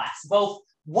end of class, both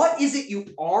what is it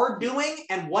you are doing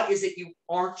and what is it you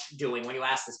aren't doing when you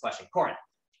ask this question. Corin.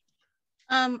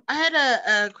 I had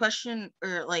a question,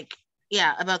 or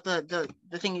about the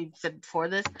thing you said before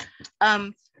this.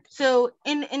 So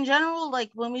in general,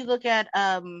 like when we look at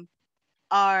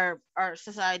our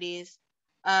societies,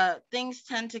 things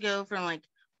tend to go from like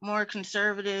more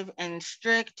conservative and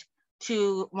strict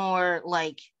to more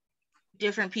like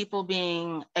different people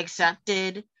being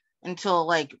accepted until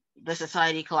like the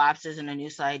society collapses and a new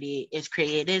society is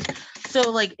created.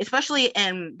 So like, especially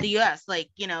in the US, like,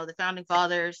 the founding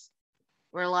fathers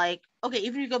were like, okay,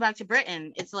 even if you go back to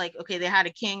Britain, it's like, okay, they had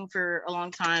a king for a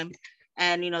long time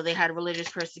and, they had religious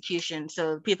persecution.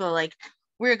 So people are like,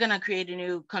 we're going to create a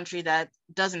new country that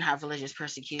doesn't have religious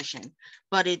persecution,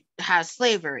 but it has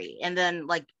slavery. And then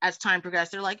like, as time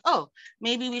progressed, they're like, oh,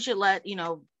 maybe we should let,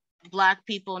 Black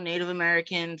people, Native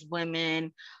Americans,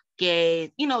 women,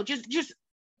 gays, just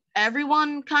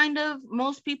everyone, kind of,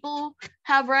 most people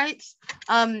have rights.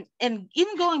 And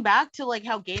even going back to like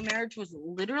how gay marriage was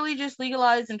literally just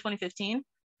legalized in 2015,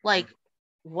 like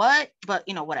what, but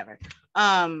whatever.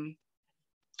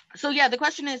 So yeah, the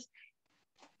question is,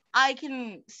 I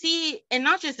can see, and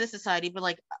not just this society, but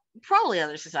like probably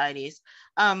other societies,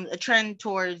 a trend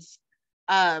towards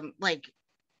like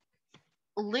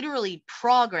literally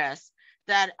progress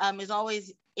that is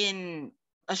always in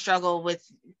a struggle with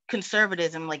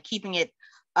conservatism, like keeping it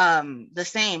the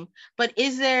same. But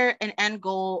is there an end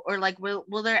goal, or like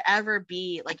will there ever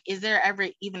be, like, is there ever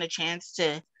even a chance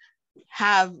to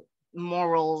have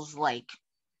morals like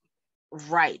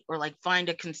right, or like find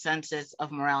a consensus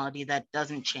of morality that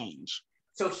doesn't change?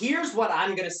 So here's what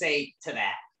I'm going to say to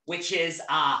that, which is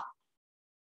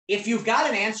if you've got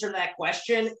an answer to that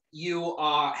question, you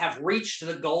have reached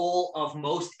the goal of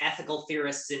most ethical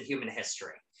theorists in human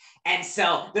history. And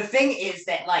so the thing is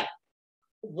that, like,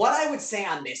 what I would say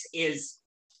on this is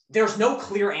there's no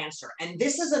clear answer. And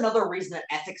this is another reason that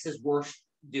ethics is worth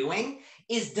doing,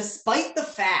 is despite the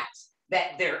fact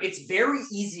that it's very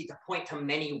easy to point to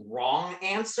many wrong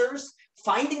answers,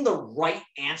 finding the right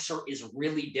answer is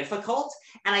really difficult.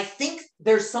 And I think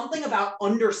there's something about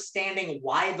understanding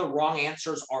why the wrong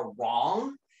answers are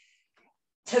wrong,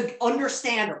 to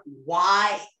understand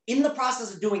why, in the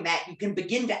process of doing that, you can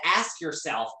begin to ask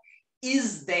yourself,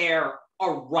 is there a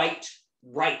right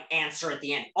answer at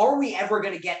the end? Are we ever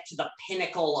going to get to the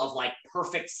pinnacle of like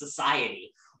perfect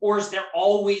society? Or is there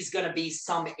always going to be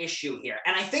some issue here?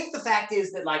 And I think the fact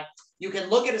is that, like, you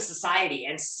can look at a society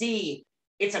and see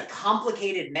it's a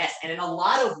complicated mess. And in a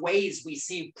lot of ways, we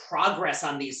see progress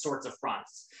on these sorts of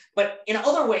fronts. But in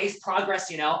other ways,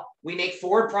 progress, we make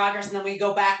forward progress and then we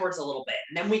go backwards a little bit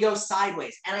and then we go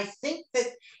sideways. And I think that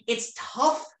it's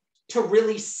tough to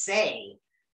really say,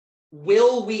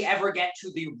 will we ever get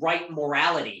to the right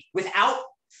morality without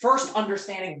first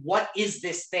understanding what is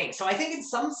this thing? So I think in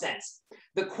some sense,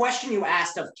 the question you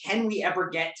asked of can we ever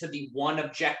get to the one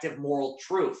objective moral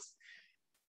truth,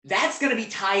 that's going to be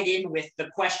tied in with the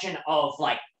question of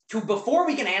like, before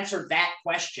we can answer that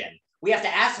question, we have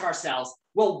to ask ourselves,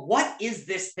 well, what is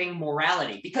this thing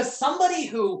morality? Because somebody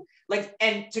who, like,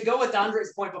 and to go with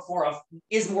Andre's point before of,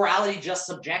 is morality just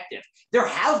subjective? There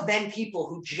have been people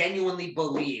who genuinely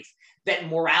believe that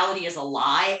morality is a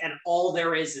lie and all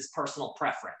there is personal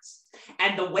preference.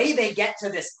 And the way they get to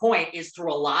this point is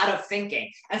through a lot of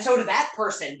thinking. And so to that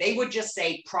person, they would just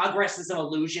say progress is an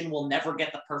illusion, we'll never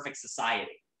get the perfect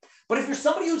society. But if you're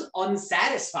somebody who's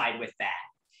unsatisfied with that,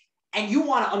 and you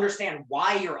want to understand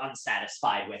why you're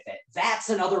unsatisfied with it, that's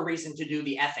another reason to do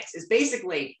the ethics. Is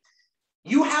basically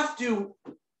you have to,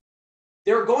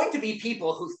 there are going to be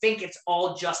people who think it's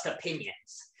all just opinions.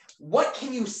 What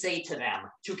can you say to them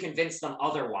to convince them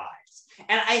otherwise?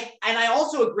 And I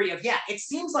also agree of, yeah, it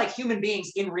seems like human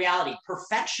beings in reality,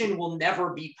 perfection will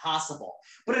never be possible.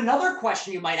 But another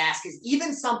question you might ask is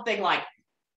even something like,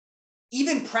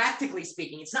 even practically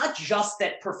speaking, it's not just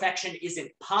that perfection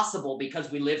isn't possible because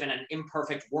we live in an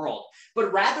imperfect world,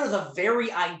 but rather the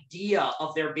very idea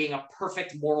of there being a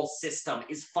perfect moral system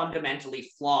is fundamentally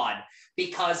flawed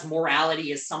because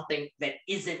morality is something that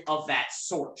isn't of that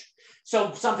sort.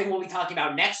 So something we'll be talking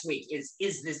about next week is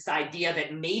this idea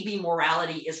that maybe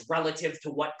morality is relative to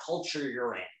what culture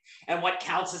you're in, and what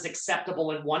counts as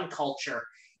acceptable in one culture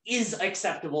is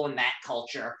acceptable in that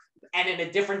culture. And in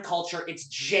a different culture, it's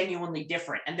genuinely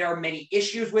different. And there are many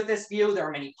issues with this view. There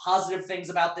are many positive things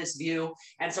about this view.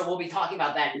 And so we'll be talking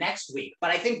about that next week. But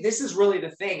I think this is really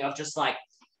the thing of just like,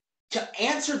 to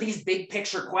answer these big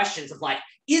picture questions of like,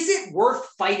 is it worth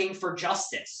fighting for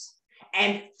justice?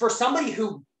 And for somebody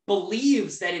who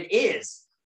believes that it is,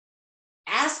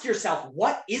 ask yourself,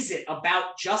 what is it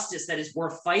about justice that is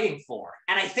worth fighting for?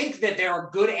 And I think that there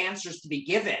are good answers to be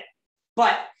given.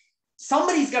 But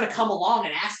somebody's going to come along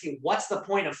and ask you, what's the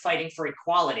point of fighting for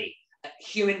equality?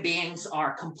 Human beings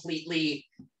are completely,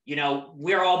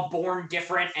 we're all born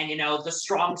different, and, the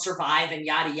strong survive, and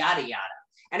yada, yada, yada.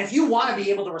 And if you want to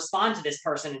be able to respond to this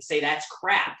person and say that's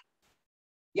crap,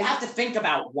 you have to think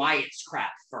about why it's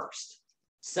crap first.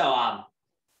 So,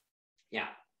 yeah.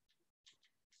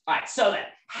 All right, so then,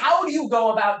 how do you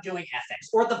go about doing ethics?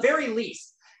 Or at the very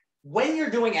least, when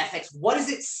you're doing ethics, what does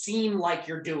it seem like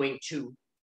you're doing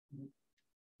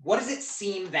what does it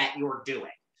seem that you're doing?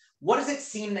 What does it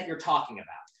seem that you're talking about?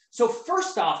 So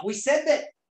first off, we said that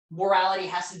morality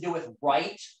has to do with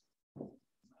right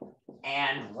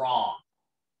and wrong.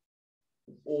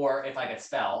 Or if I could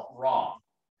spell, wrong.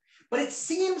 But it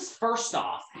seems first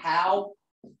off, how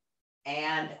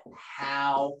and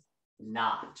how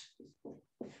not.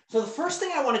 So the first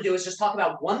thing I want to do is just talk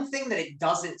about one thing that it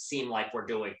doesn't seem like we're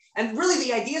doing. And really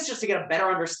the idea is just to get a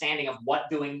better understanding of what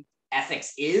doing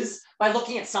ethics is by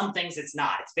looking at some things it's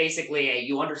not. It's basically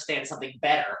you understand something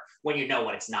better when you know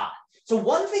what it's not. So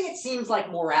one thing it seems like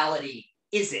morality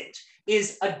isn't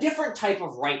is a different type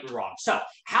of right and wrong. So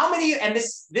how many, and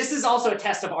this is also a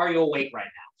test of are you awake right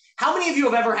now? How many of you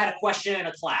have ever had a question in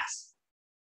a class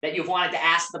that you've wanted to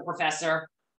ask the professor,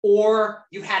 or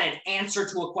you've had an answer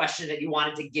to a question that you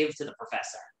wanted to give to the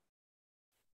professor?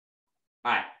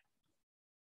 All right.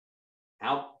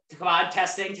 Now, come on,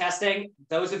 testing.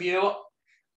 Those of you,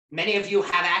 many of you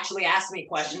have actually asked me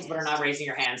questions, but are not raising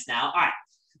your hands now. All right.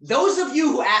 Those of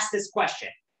you who asked this question,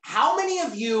 how many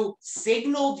of you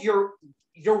signaled you're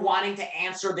wanting to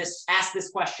ask this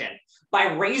question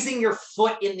by raising your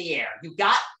foot in the air?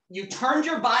 You turned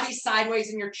your body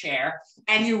sideways in your chair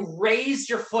and you raised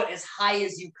your foot as high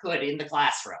as you could in the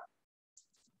classroom.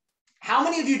 How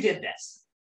many of you did this?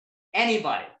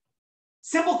 Anybody?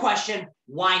 Simple question,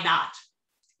 why not?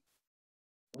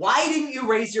 Why didn't you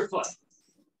raise your foot?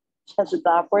 Because it's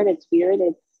awkward, it's weird.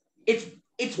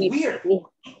 It's weird.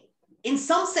 In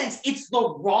some sense, it's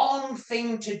the wrong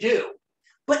thing to do.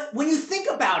 But when you think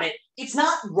about it, it's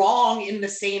not wrong in the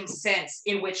same sense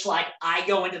in which, like, I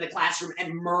go into the classroom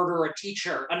and murder a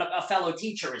teacher, a fellow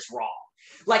teacher is wrong.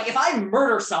 Like, if I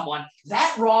murder someone,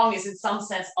 that wrong is in some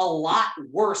sense a lot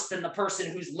worse than the person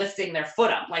who's lifting their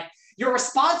foot up. Like, your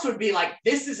response would be like,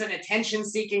 this is an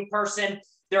attention-seeking person.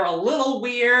 They're a little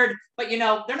weird, but they're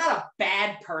not a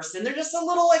bad person. They're just a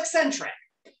little eccentric.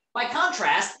 By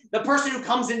contrast, the person who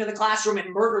comes into the classroom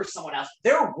and murders someone else,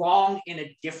 they're wrong in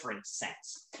a different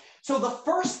sense. So the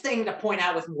first thing to point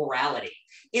out with morality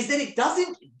is that it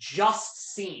doesn't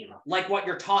just seem like what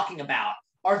you're talking about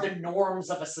are the norms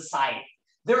of a society.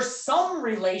 There's some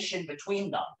relation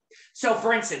between them. So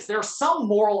for instance, there's some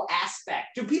moral aspect.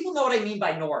 Do people know what I mean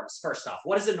by norms, first off?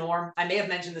 What is a norm? I may have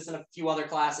mentioned this in a few other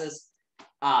classes,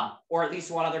 or at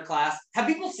least one other class. Have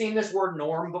people seen this word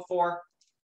norm before?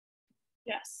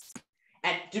 Yes.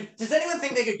 And does anyone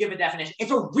think they could give a definition?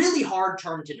 It's a really hard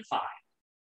term to define.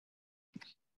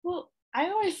 Well,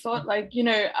 I always thought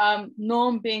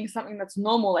norm being something that's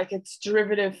normal, like it's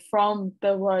derivative from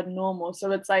the word normal.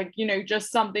 So it's like,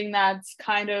 just something that's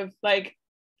kind of like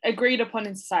agreed upon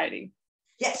in society.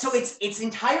 Yeah, so it's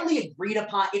entirely agreed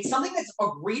upon. It's something that's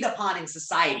agreed upon in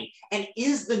society and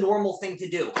is the normal thing to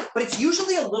do, but it's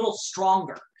usually a little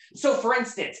stronger. So for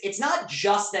instance, it's not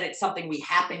just that it's something we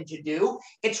happen to do,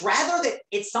 it's rather that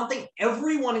it's something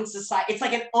everyone in society, it's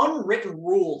like an unwritten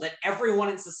rule that everyone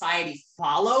in society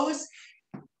follows,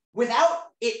 without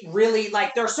it really,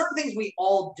 like, there are certain things we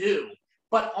all do,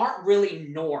 but aren't really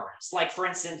norms. Like, for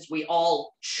instance, we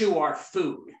all chew our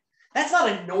food. That's not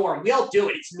a norm. We all do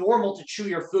it. It's normal to chew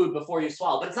your food before you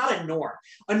swallow, but it's not a norm.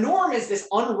 A norm is this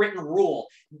unwritten rule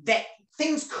that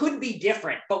things could be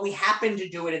different, but we happen to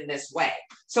do it in this way.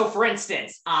 So, for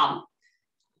instance,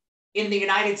 in the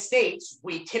United States,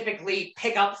 we typically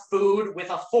pick up food with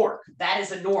a fork. That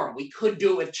is a norm. We could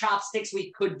do it with chopsticks.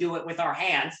 We could do it with our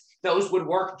hands. Those would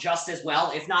work just as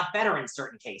well, if not better in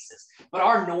certain cases. But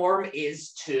our norm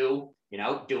is to,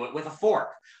 do it with a fork.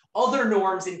 Other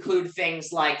norms include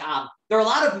things like, there are a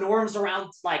lot of norms around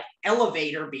like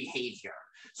elevator behavior.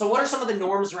 So what are some of the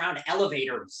norms around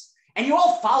elevators? And you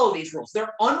all follow these rules.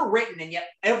 They're unwritten, and yet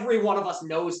every one of us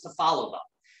knows to follow them.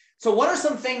 So what are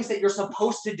some things that you're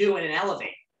supposed to do in an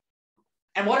elevator?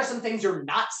 And what are some things you're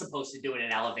not supposed to do in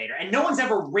an elevator? And no one's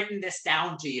ever written this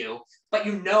down to you, but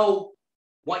you know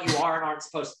what you are and aren't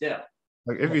supposed to do.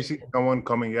 Like if you see someone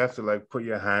coming, you have to like put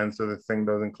your hand so the thing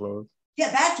doesn't close.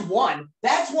 Yeah, that's one.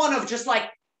 That's one of just like,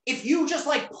 if you just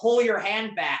like pull your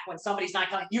hand back when somebody's not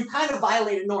coming, you kind of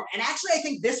violate a norm. And actually, I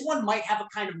think this one might have a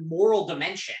kind of moral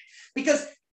dimension, because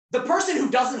the person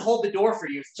who doesn't hold the door for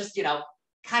you is just,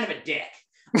 kind of a dick.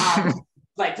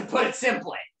 Like, to put it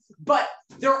simply. But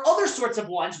there are other sorts of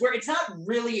ones where it's not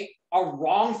really a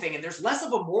wrong thing and there's less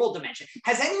of a moral dimension.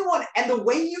 Has anyone, and the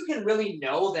way you can really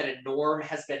know that a norm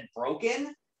has been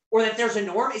broken or that there's a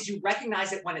norm is you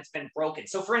recognize it when it's been broken.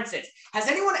 So for instance, has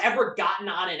anyone ever gotten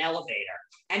on an elevator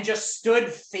and just stood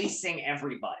facing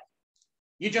everybody?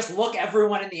 You just look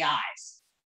everyone in the eyes.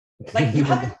 Like, you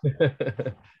haven't,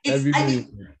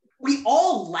 we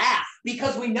all laugh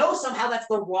because we know somehow that's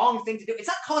the wrong thing to do. It's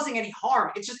not causing any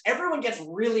harm. It's just everyone gets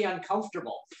really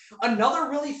uncomfortable. Another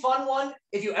really fun one,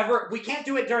 we can't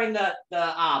do it during the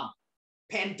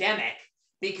pandemic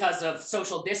because of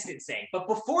social distancing, but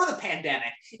before the pandemic,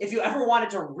 if you ever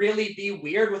wanted to really be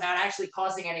weird without actually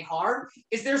causing any harm,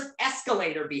 there's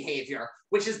escalator behavior,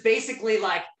 which is basically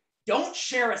like, don't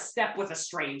share a step with a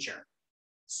stranger.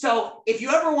 So if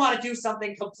you ever want to do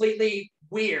something completely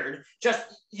weird,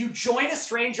 you join a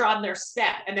stranger on their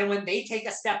step, and then when they take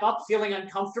a step up feeling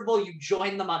uncomfortable, you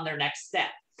join them on their next step.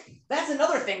 That's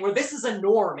another thing where this is a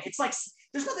norm. It's like,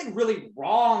 there's nothing really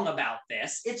wrong about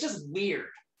this. It's just weird.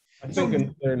 I think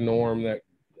in their norm that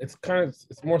it's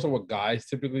more so what guys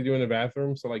typically do in the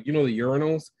bathroom. So like, the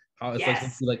urinals, how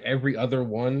it's like every other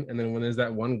one. And then when there's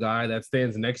that one guy that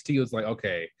stands next to you, it's like,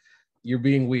 okay, you're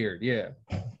being weird. Yeah.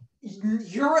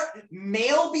 Your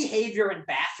male behavior in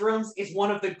bathrooms is one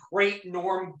of the great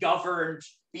norm governed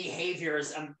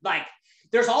behaviors. Like,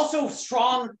 there's also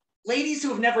strong ladies who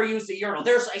have never used a urinal.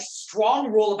 There's a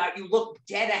strong rule about you look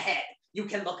dead ahead. You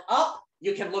can look up,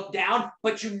 you can look down,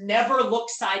 but you never look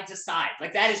side to side.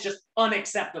 Like, that is just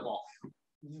unacceptable.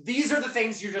 These are the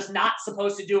things you're just not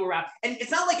supposed to do around. And it's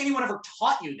not like anyone ever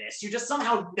taught you this. You just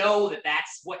somehow know that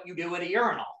that's what you do at a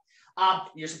urinal.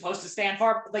 You're supposed to stand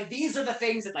far. Like, these are the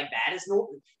things that, like, that is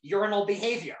urinal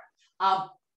behavior.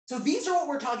 So these are what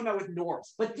we're talking about with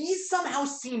norms, but these somehow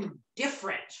seem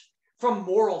different from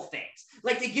moral things.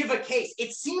 Like, to give a case,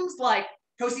 it seems like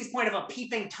Kosi's point of a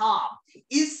peeping Tom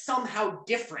is somehow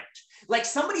different. Like,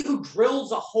 somebody who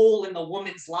drills a hole in the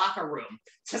woman's locker room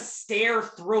to stare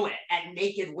through it at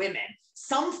naked women,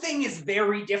 something is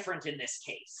very different in this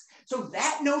case. So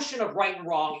that notion of right and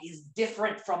wrong is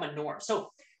different from a norm.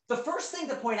 So the first thing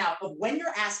to point out of when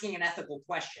you're asking an ethical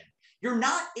question,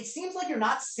 it seems like you're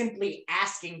not simply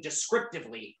asking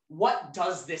descriptively, what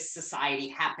does this society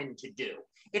happen to do?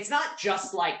 It's not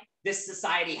just like, this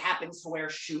society happens to wear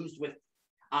shoes with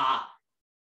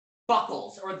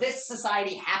buckles, or this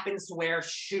society happens to wear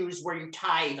shoes where you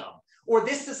tie them, or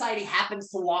this society happens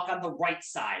to walk on the right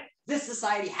side, this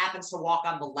society happens to walk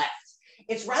on the left.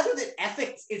 It's rather that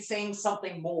ethics is saying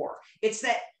something more. It's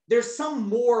that there's some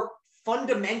more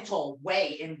fundamental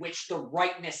way in which the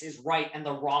rightness is right and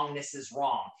the wrongness is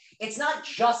wrong. It's not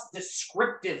just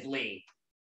descriptively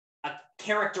a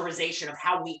characterization of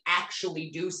how we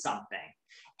actually do something,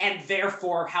 and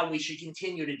therefore how we should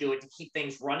continue to do it to keep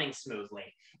things running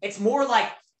smoothly. It's more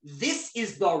like, this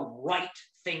is the right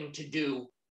thing to do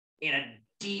in a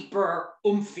deeper,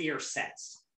 umphier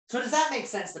sense. So does that make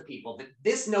sense to people? That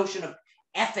this notion of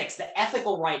ethics, the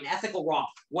ethical right and ethical wrong,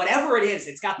 whatever it is,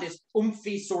 it's got this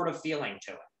oomphy sort of feeling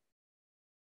to it.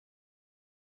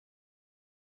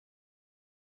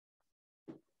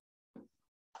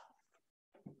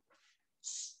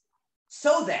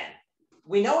 So then,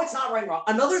 we know it's not right and wrong.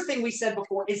 Another thing we said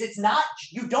before is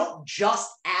you don't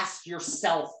just ask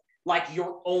yourself like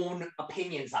your own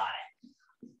opinions on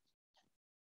it.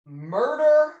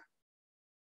 Murder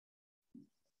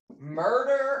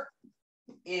murder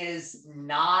is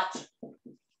not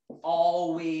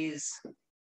always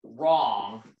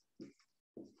wrong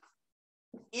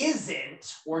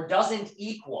isn't or doesn't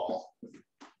equal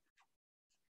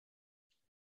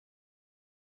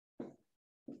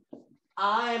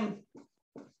I'm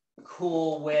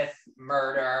cool with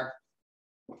murder.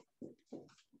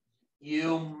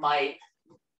 You might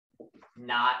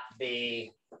not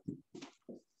be.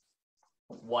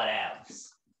 Whatevs.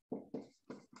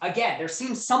 Again, there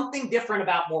seems something different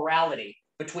about morality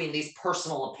between these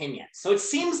personal opinions. So it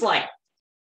seems like,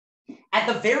 at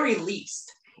the very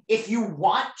least, if you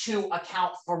want to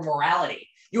account for morality,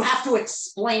 you have to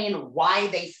explain why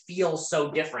they feel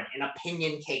so different in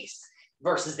opinion case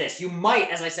versus this. You might,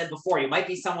 as I said before, you might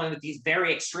be someone with these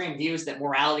very extreme views that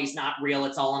morality is not real,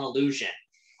 it's all an illusion.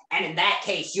 And in that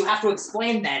case, you have to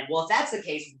explain then, well, if that's the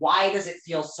case, why does it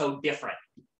feel so different?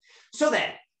 So then,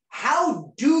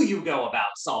 how do you go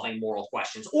about solving moral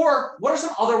questions? Or what are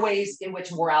some other ways in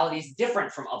which morality is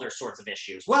different from other sorts of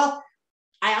issues? Well,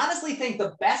 I honestly think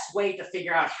the best way to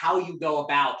figure out how you go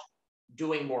about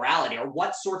doing morality or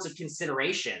what sorts of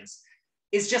considerations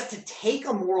is just to take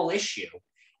a moral issue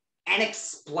and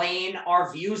explain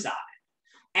our views on it.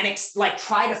 And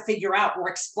try to figure out or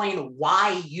explain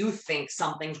why you think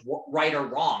something's right or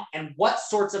wrong and what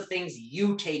sorts of things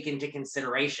you take into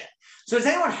consideration. So does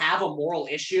anyone have a moral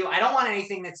issue? I don't want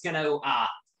anything that's going to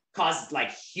cause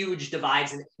like huge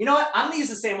divides. And you know what? I'm going to use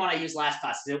the same one I used last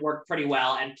class because it worked pretty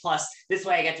well. And plus, this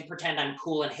way I get to pretend I'm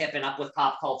cool and hip and up with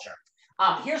pop culture.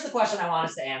 Here's the question I want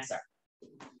us to answer.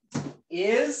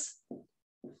 Is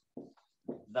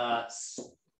the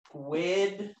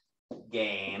Squid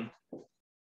Game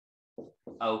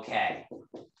okay?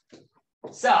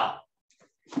 So,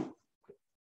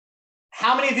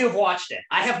 how many of you have watched it?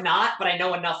 I have not, but I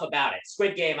know enough about it.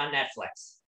 Squid Game on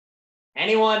Netflix.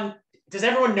 Anyone? Does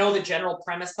everyone know the general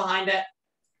premise behind it?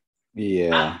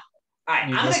 Yeah. All right,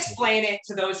 I'm going to explain it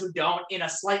to those who don't in a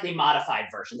slightly modified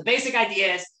version. The basic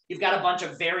idea is you've got a bunch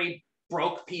of very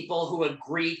broke people who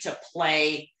agree to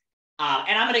play,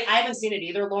 and I haven't seen it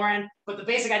either, Lauren, but the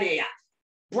basic idea, yeah.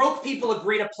 Broke people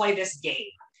agree to play this game.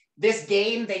 This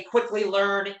game, they quickly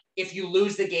learn if you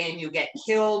lose the game, you get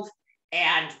killed,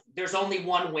 and there's only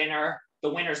one winner. The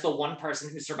winner's the one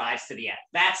person who survives to the end.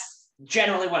 That's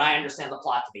generally what I understand the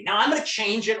plot to be. Now, I'm going to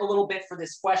change it a little bit for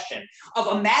this question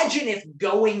of imagine if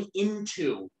going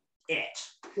into it.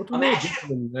 It's a little different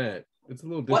than that. It's a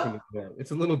little different than that.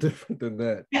 It's a little different than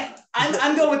that. Yeah,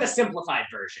 I'm going with a simplified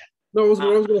version. No, what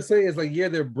I was going to say is like, yeah,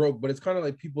 they're broke, but it's kind of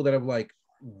like people that have like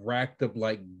racked up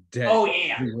like debt. Oh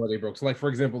yeah. Where they broke. So like, for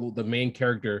example, the main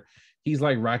character, he's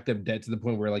like racked up debt to the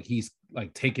point where like he's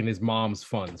like taking his mom's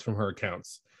funds from her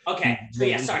accounts. Okay. So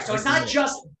yeah, sorry. So it's not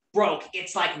just broke.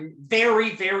 It's like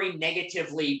very, very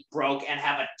negatively broke and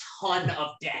have a ton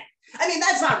of debt. I mean,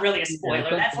 that's not really a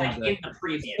spoiler. That's like in the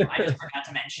preview. I just forgot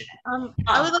to mention it.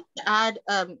 I would like to add,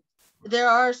 there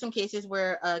are some cases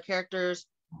where characters,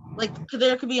 like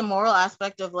there could be a moral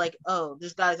aspect of like, oh,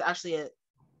 this guy's actually a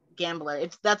gambler.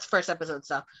 That's first episode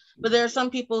stuff. But there are some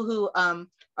people who are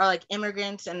like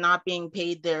immigrants and not being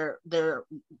paid their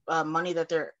money that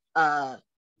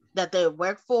they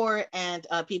work for, and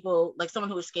people like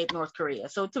someone who escaped North Korea.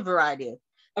 So it's a variety of.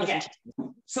 Okay,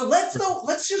 so let's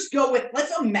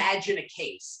imagine a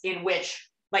case in which,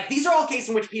 like, these are all cases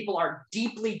in which people are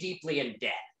deeply, deeply in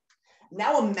debt.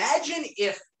 Now imagine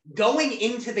if going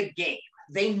into the game,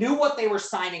 they knew what they were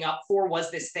signing up for was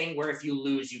this thing where if you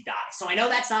lose, you die. So I know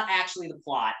that's not actually the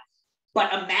plot,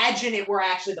 but imagine it were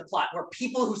actually the plot where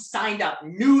people who signed up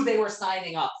knew they were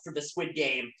signing up for the Squid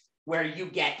Game where you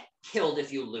get killed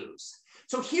if you lose.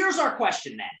 So here's our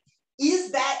question then.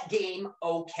 Is that game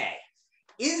okay?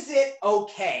 Is it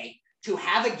okay to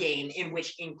have a game in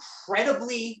which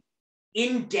incredibly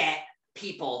in debt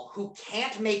people who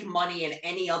can't make money in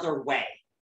any other way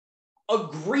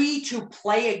agree to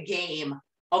play a game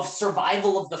of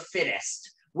survival of the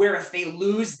fittest, where if they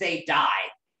lose, they die,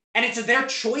 and it's their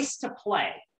choice to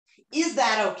play? Is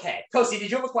that okay? Kosi,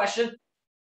 did you have a question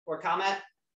or comment?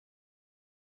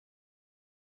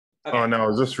 Okay. Oh, no, I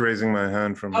was just raising my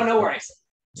hand from... Oh, no worries.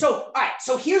 So, all right,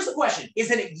 so here's the question. Is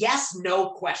it a yes-no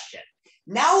question?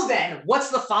 Now then, what's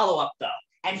the follow-up, though?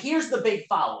 And here's the big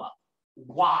follow-up.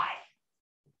 Why?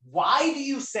 Why do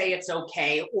you say it's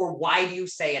okay, or why do you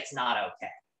say it's not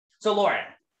okay? So, Lauren,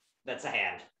 that's a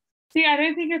hand. See, I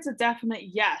don't think it's a definite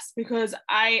yes, because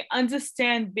I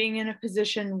understand being in a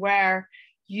position where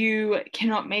you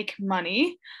cannot make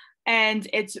money, and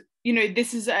it's, you know,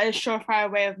 this is a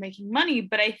surefire way of making money,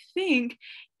 but I think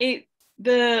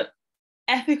the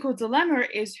ethical dilemma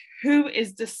is who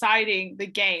is deciding the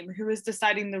game, who is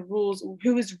deciding the rules,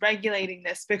 who is regulating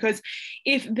this. Because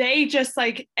if they just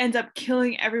like end up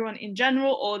killing everyone in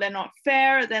general, or they're not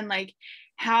fair, then like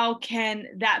how can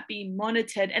that be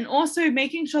monitored? And also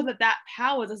making sure that that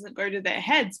power doesn't go to their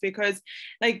heads, because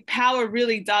like power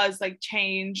really does like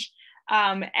change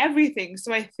everything.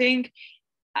 So I think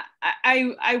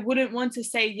I wouldn't want to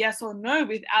say yes or no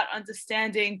without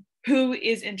understanding who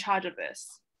is in charge of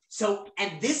this. So, and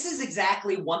this is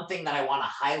exactly one thing that I want to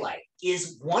highlight,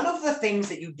 is one of the things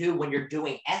that you do when you're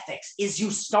doing ethics is you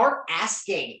start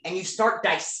asking and you start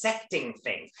dissecting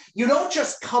things. You don't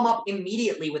just come up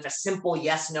immediately with a simple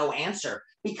yes, no answer,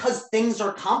 because things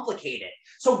are complicated.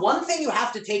 So one thing you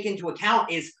have to take into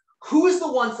account is who's the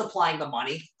one supplying the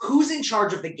money, who's in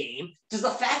charge of the game. Does the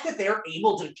fact that they're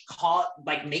able to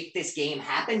make this game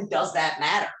happen, does that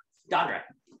matter? Dondre.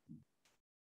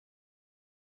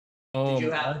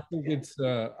 I think it's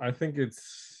the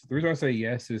reason I say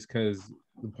yes is because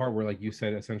the part where, like you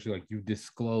said, essentially like you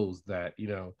disclose that, you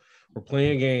know, we're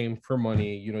playing a game for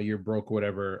money, you know, you're broke,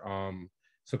 whatever.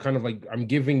 So kind of like I'm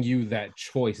giving you that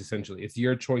choice. Essentially, it's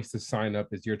your choice to sign up,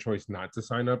 it's your choice not to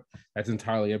sign up. That's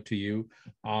entirely up to you.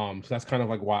 So that's kind of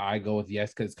like why I go with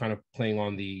yes, because it's kind of playing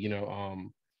on the, you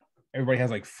know, everybody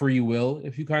has like free will,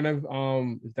 if you kind of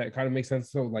if that kind of makes sense.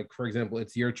 So like, for example,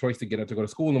 it's your choice to get up to go to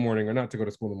school in the morning or not to go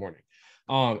to school in the morning.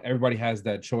 Everybody has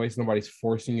that choice. Nobody's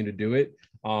forcing you to do it.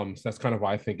 So that's kind of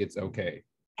why I think it's okay.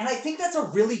 And I think that's a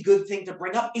really good thing to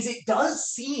bring up, is it does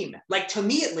seem like, to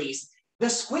me at least, the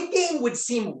Squid Game would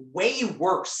seem way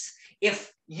worse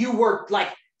if you were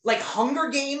like Hunger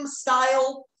Games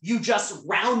style, you just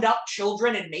round up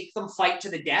children and make them fight to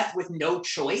the death with no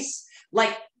choice.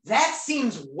 Like, that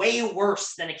seems way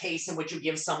worse than a case in which you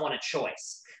give someone a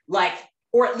choice. Like,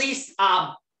 or at least,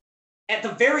 at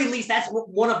the very least, that's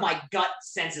one of my gut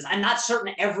senses. I'm not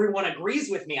certain everyone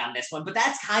agrees with me on this one, but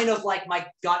that's kind of like my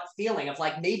gut feeling of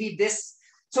like, maybe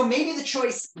the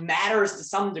choice matters to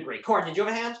some degree. Corin, did you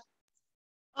have a hand?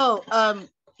 Oh,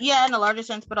 yeah, in a larger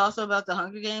sense, but also about the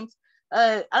Hunger Games.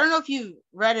 I don't know if you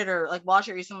read it or like watched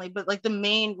it recently, but like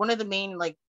one of the main,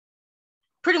 like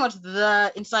pretty much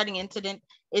the inciting incident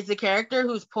is the character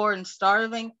who's poor and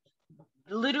starving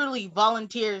literally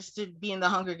volunteers to be in the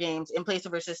Hunger Games in place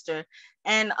of her sister.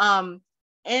 And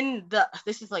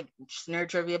this is like just nerd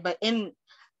trivia, but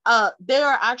there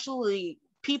are actually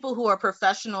people who are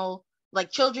professional, like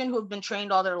children who have been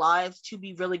trained all their lives to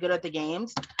be really good at the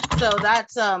games. So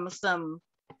that's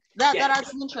that adds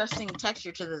some interesting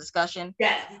texture to the discussion.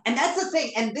 Yeah, and that's the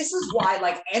thing. And this is why,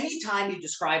 like, anytime you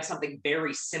describe something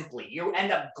very simply, you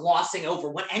end up glossing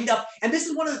over and this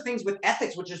is one of the things with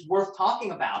ethics, which is worth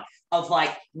talking about, of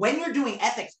like, when you're doing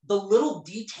ethics, the little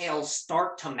details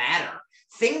start to matter.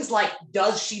 Things like,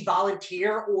 does she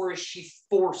volunteer or is she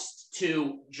forced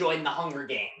to join the Hunger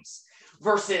Games?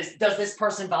 Versus, does this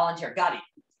person volunteer? Gotti,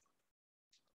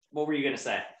 what were you going to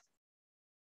say?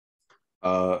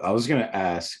 I was gonna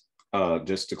ask,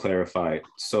 just to clarify,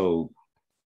 so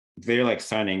they're like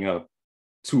signing up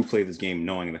to play this game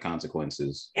knowing the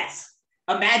consequences. Yes.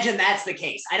 Imagine that's the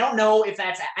case. I don't know if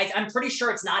I'm pretty sure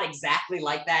it's not exactly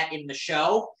like that in the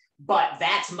show, but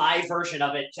that's my version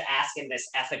of it to ask in this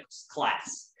ethics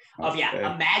class. Okay.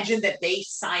 Imagine that they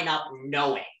sign up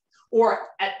knowing. Or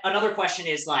another question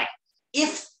is like,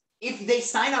 if they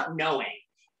sign up knowing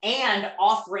and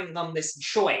offering them this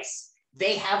choice,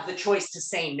 they have the choice to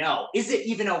say no. Is it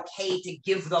even okay to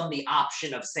give them the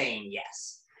option of saying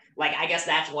yes? Like, I guess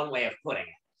that's one way of putting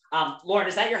it. Lauren,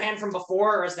 is that your hand from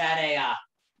before, or is that a...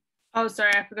 Oh,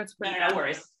 sorry, I forgot to put it No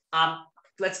worries.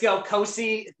 Let's go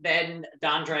Kosi, then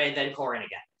Dondre, then Corin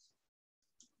again.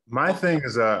 My thing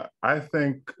is, I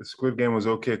think Squid Game was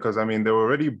okay because, I mean, they were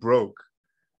already broke.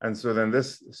 And so then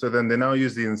they now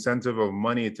use the incentive of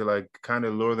money to like kind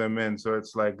of lure them in. So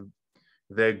it's like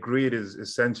their greed is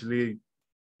essentially,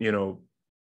 you know,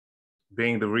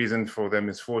 being the reason for their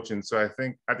misfortune. So I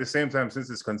think at the same time, since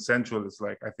it's consensual, it's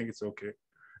like, I think it's okay.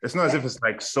 It's not as if it's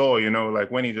like Saw, you know,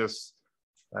 like when he just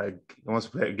like wants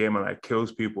to play a game and like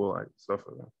kills people, like stuff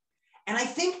like that. And I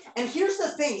think, and here's the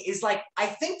thing is like, I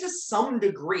think to some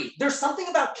degree, there's something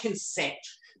about consent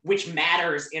which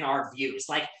matters in our views.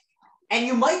 Like, and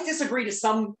you might disagree to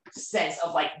some sense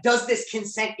of like, is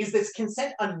this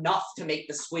consent enough to make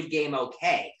the Squid Game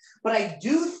okay? But I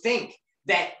do think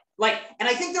that like, and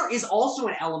I think there is also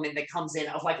an element that comes in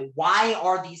of like, why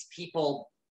are these people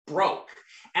broke?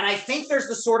 And I think there's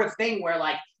the sort of thing where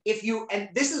like, and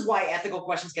this is why ethical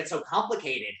questions get so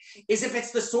complicated, is if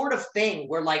it's the sort of thing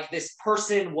where like this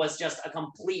person was just a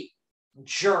complete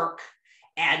jerk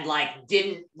and like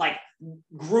didn't like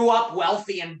grew up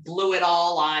wealthy and blew it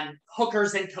all on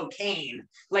hookers and cocaine,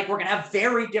 like we're gonna have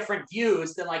very different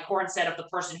views than, like Corin said, of the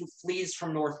person who flees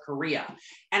from North Korea.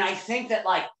 And I think that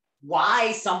like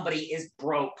why somebody is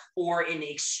broke or in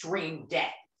extreme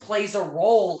debt plays a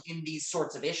role in these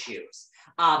sorts of issues.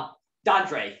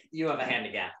 Dandre, you have a hand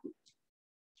again.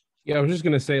 Yeah, I was just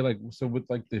gonna say, like, so with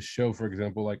like this show, for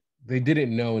example, like they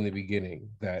didn't know in the beginning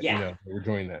that you know they were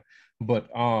doing that, but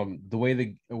the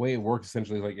way it works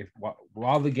essentially, like if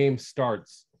while the game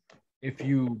starts, if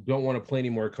you don't want to play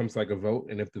anymore, it comes to like a vote,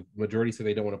 and if the majority say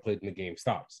they don't want to play, then the game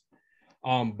stops.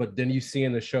 But then you see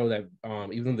in the show that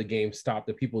even though the game stopped,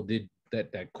 the people did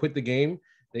that quit the game,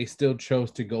 they still chose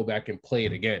to go back and play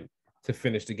it again to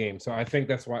finish the game. So I think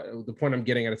that's why the point I'm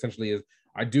getting at essentially is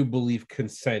I do believe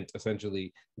consent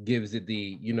essentially gives it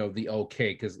the, you know, the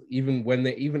okay, because even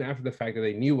after the fact that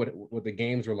they knew what the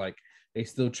games were like, they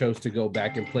still chose to go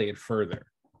back and play it further.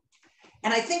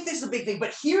 And I think this is a big thing,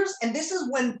 but this is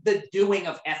when the doing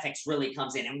of ethics really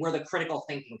comes in and where the critical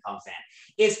thinking comes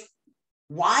in, is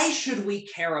why should we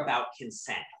care about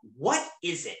consent? What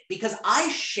is it? Because I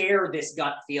share this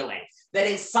gut feeling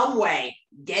that in some way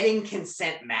getting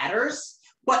consent matters,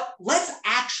 but let's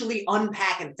actually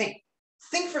unpack and think.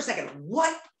 Think for a second,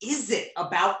 what is it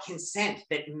about consent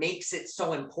that makes it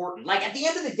so important? Like at the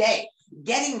end of the day,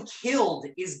 getting killed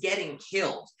is getting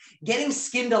killed. Getting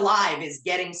skinned alive is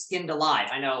getting skinned alive.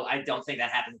 I know I don't think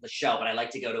that happens in the show, but I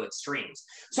like to go to extremes.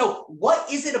 So what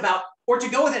is it about, or to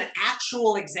go with an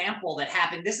actual example that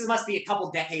happened, this must be a couple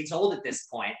decades old at this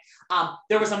point.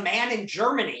 There was a man in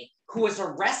Germany who was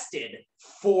arrested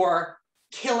for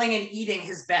killing and eating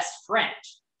his best friend.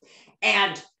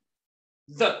 And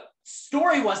the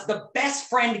story was the best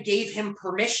friend gave him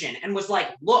permission and was like,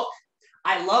 look,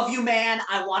 I love you, man.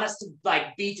 I want us to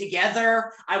like be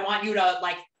together. I want you to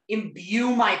like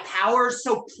imbue my powers.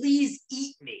 So please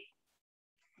eat me.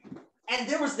 And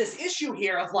there was this issue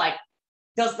here of like,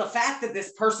 does the fact that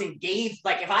this person gave,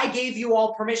 like, if I gave you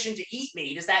all permission to eat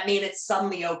me, does that mean it's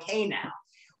suddenly okay now?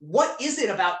 What is it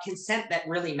about consent that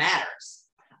really matters?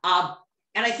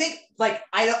 And I think, like,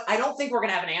 I don't think we're going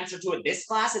to have an answer to it this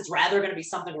class. It's rather going to be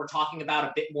something we're talking about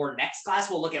a bit more next class.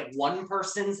 We'll look at one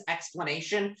person's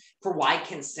explanation for why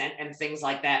consent and things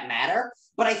like that matter.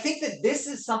 But I think that this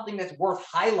is something that's worth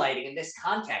highlighting in this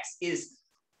context is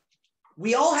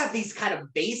we all have these kind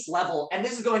of base level, and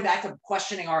this is going back to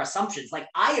questioning our assumptions. Like,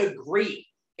 I agree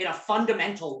in a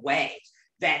fundamental way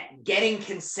that getting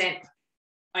consent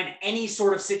in any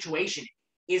sort of situation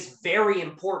is very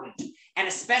important. And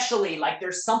especially, like,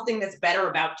 there's something that's better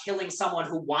about killing someone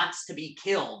who wants to be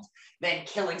killed than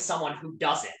killing someone who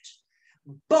doesn't.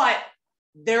 But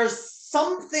there's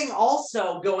something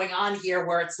also going on here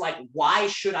where it's like, why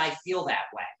should I feel that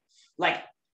way? Like,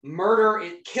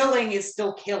 killing is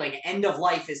still killing. End of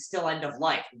life is still end of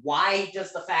life. Why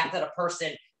does the fact that a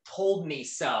person told me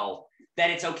so, that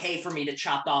it's okay for me to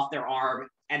chop off their arm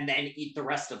and then eat the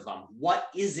rest of them? What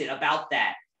is it about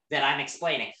that I'm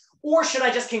explaining? Or should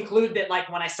I just conclude that,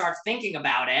 like, when I start thinking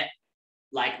about it,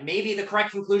 like, maybe the correct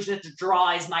conclusion to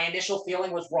draw is my initial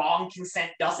feeling was wrong,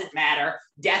 consent doesn't matter,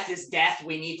 death is death,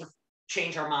 we need to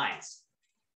change our minds.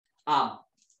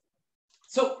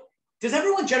 So does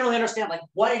everyone generally understand, like,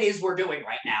 what it is we're doing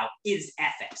right now is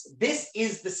ethics? This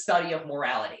is the study of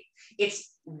morality.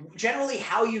 It's generally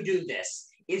how you do this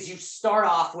is you start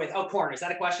off with, oh, Corin, is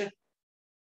that a question?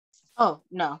 Oh,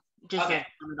 no. Just okay.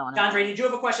 Dandre, did you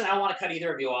have a question? I don't want to cut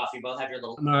either of you off. You both have your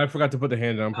little... No, I forgot to put the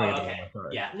hand down. Okay.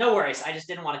 Yeah, no worries. I just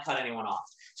didn't want to cut anyone off.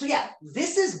 So yeah,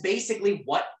 this is basically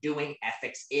what doing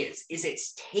ethics is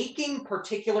it's taking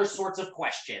particular sorts of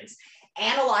questions,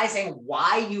 analyzing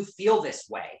why you feel this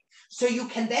way, so you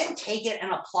can then take it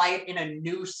and apply it in a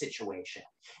new situation.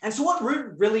 And so what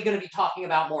we're really going to be talking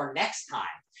about more next time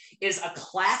is a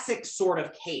classic sort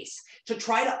of case to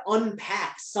try to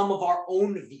unpack some of our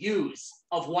own views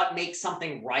of what makes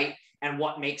something right and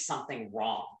what makes something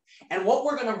wrong. And what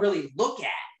we're going to really look at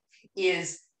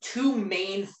is two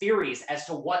main theories as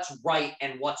to what's right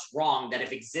and what's wrong that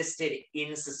have existed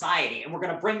in society. And we're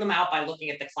going to bring them out by looking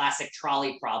at the classic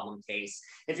trolley problem case.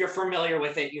 If you're familiar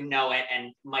with it, you know it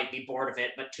and might be bored of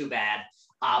it, but too bad.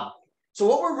 So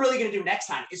what we're really going to do next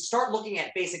time is start looking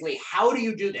at basically, how do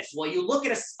you do this? Well, you look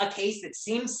at a case that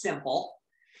seems simple,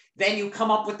 then you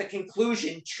come up with the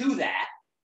conclusion to that,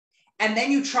 and then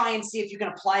you try and see if you can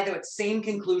apply that same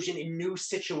conclusion in new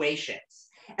situations.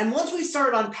 And once we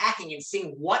started unpacking and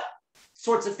seeing what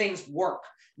sorts of things work,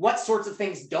 what sorts of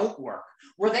things don't work,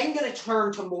 we're then going to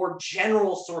turn to more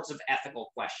general sorts of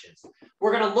ethical questions.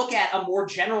 We're going to look at a more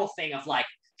general thing of like,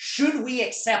 should we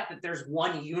accept that there's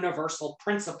one universal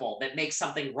principle that makes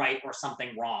something right or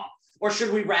something wrong? Or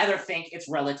should we rather think it's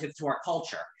relative to our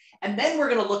culture? And then we're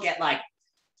going to look at like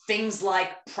things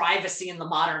like privacy in the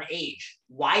modern age.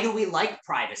 Why do we like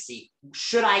privacy?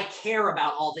 Should I care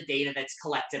about all the data that's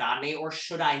collected on me, or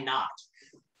should I not?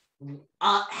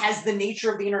 Has the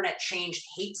nature of the internet changed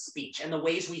hate speech and the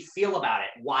ways we feel about it?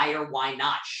 Why or why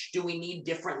not? Do we need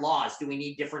different laws? Do we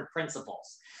need different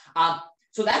principles?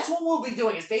 So that's what we'll be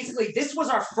doing, is basically, this was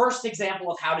our first example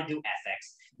of how to do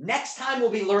ethics. Next time, we'll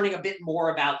be learning a bit more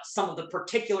about some of the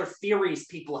particular theories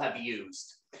people have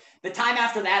used. The time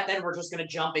after that, then we're just going to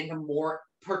jump into more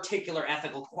particular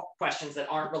ethical questions that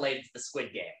aren't related to the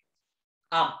Squid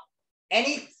Game.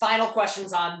 Any final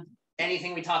questions on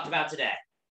anything we talked about today?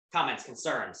 Comments,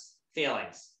 concerns,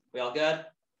 feelings? We all good?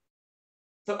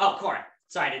 So, oh, Corin,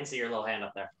 sorry, I didn't see your little hand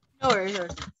up there. No worries.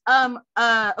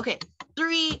 Okay,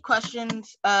 3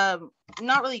 questions.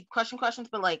 Not really questions,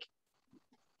 but like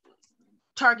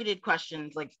targeted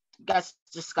questions, like guest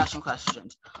discussion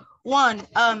questions. 1,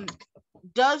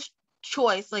 does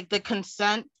choice, like the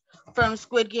consent from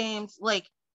Squid Games, like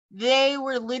they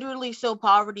were literally so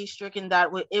poverty stricken that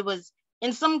it was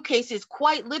in some cases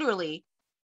quite literally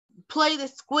play the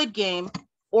Squid Game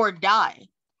or die.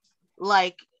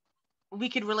 Like we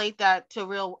could relate that to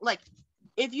real, like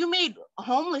if you made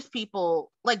homeless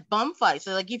people like bum fights,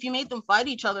 so like if you made them fight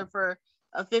each other for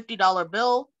a $50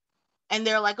 bill and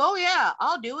they're like, oh yeah,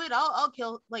 I'll do it, I'll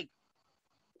kill, like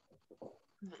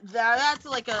that's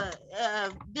like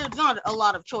there's not a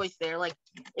lot of choice there. Like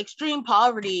extreme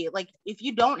poverty, like if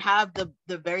you don't have the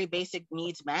very basic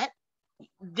needs met,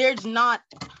 there's not,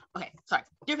 okay, sorry,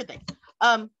 different thing.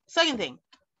 Second thing,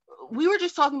 we were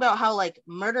just talking about how like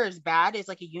murder is bad is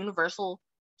like a universal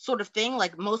sort of thing,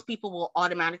 like most people will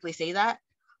automatically say that,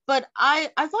 but I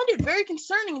find it very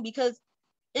concerning because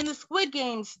in the Squid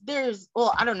Games there's,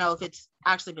 well, I don't know if it's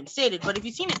actually been stated, but if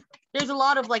you've seen it, there's a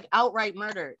lot of like outright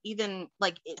murder, even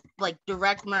like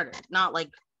direct murder, not like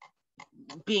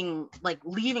being like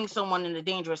leaving someone in a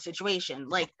dangerous situation.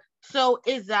 Like, so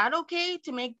is that okay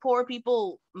to make poor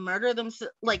people murder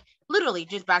themselves? Like literally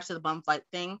just back to the bum fight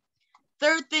thing.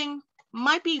 Third thing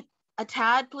might be a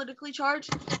tad politically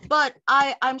charged, but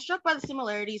I'm struck by the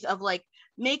similarities of like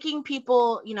making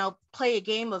people, you know, play a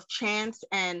game of chance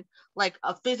and like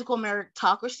a physical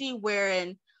meritocracy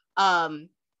wherein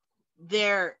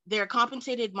they're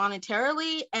compensated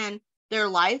monetarily and their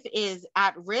life is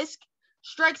at risk,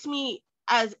 strikes me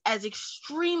as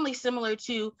extremely similar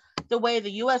to the way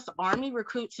the US Army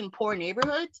recruits in poor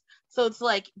neighborhoods. So it's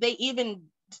like they even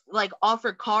like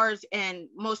offer cars and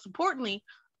most importantly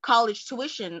college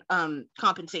tuition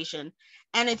compensation,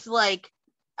 and it's like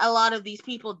a lot of these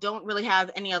people don't really have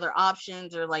any other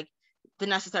options or like the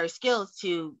necessary skills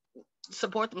to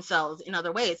support themselves in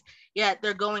other ways, yet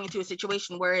they're going into a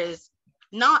situation where it is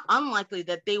not unlikely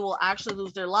that they will actually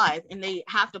lose their life and they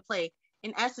have to play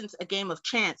in essence a game of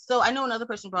chance. So I know another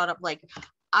person brought up like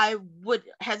I would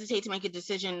hesitate to make a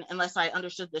decision unless I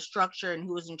understood the structure and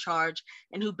who was in charge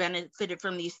and who benefited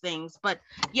from these things. But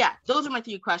yeah, those are my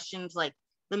 3 questions, like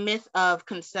the myth of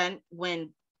consent when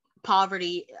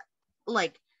poverty,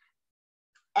 like,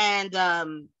 and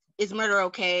is murder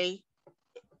okay?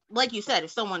 Like you said,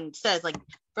 if someone says like,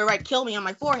 for right, kill me on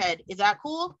my forehead, is that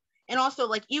cool? And also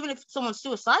like, even if someone's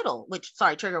suicidal, which,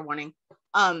 sorry, trigger warning,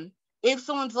 if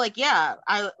someone's like, yeah,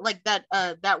 I like that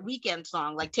Weeknd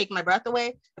song, like Take My Breath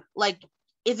Away, like,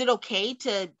 is it okay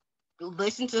to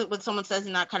listen to what someone says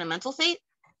in that kind of mental state?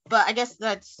 But I guess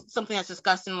that's something that's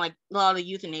discussed in like a lot of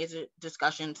euthanasia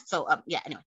discussions. So yeah,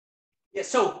 anyway. Yeah,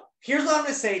 so here's what I'm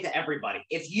going to say to everybody.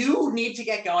 If you need to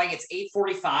get going, it's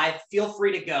 8:45. Feel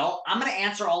free to go. I'm going to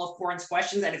answer all of Corin's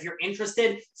questions, and if you're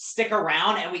interested, stick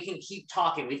around and we can keep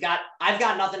talking. I've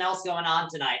got nothing else going on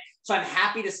tonight, so I'm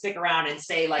happy to stick around and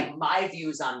say like my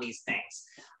views on these things.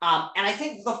 And I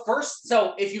think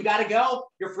so if you got to go,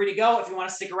 you're free to go. If you want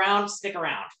to stick around, stick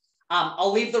around.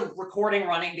 I'll leave the recording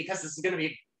running because this is going to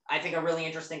be, I think, a really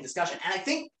interesting discussion. And I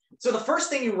think, so the first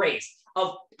thing you raised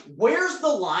of where's the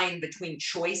line between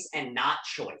choice and not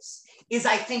choice is,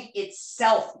 I think,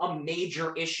 itself a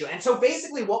major issue. And so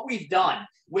basically what we've done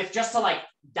with, just to like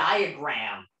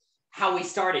diagram how we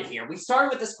started here, we started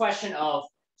with this question of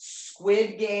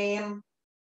Squid Game,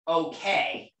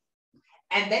 okay.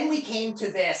 And then we came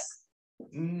to this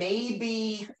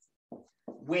maybe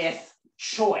with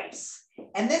choice.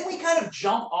 And then we kind of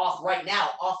jump off right now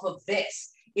off of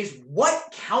this is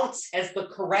what counts as the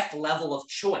correct level of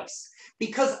choice.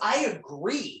 Because I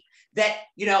agree that,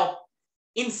 you know,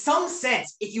 in some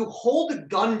sense, if you hold a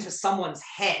gun to someone's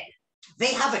head,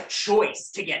 they have a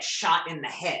choice to get shot in the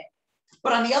head.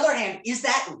 But on the other hand, is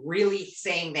that really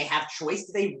saying they have choice?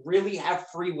 Do they really have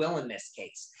free will in this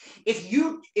case? If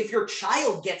your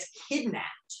child gets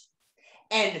kidnapped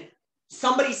and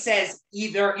somebody says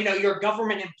either, your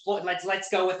government employee, let's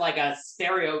go with like a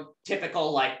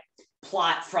stereotypical like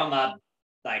plot from a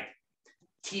like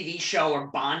TV show or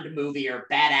Bond movie or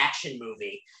bad action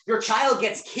movie. Your child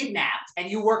gets kidnapped and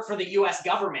you work for the US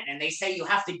government and they say you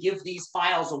have to give these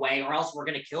files away or else we're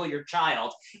going to kill your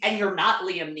child. And you're not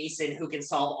Liam Neeson who can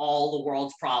solve all the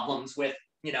world's problems with,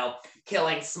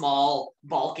 killing small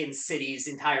Balkan cities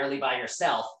entirely by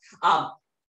yourself.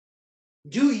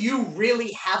 Do you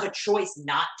really have a choice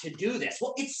not to do this?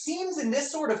 Well, it seems in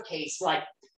this sort of case, like,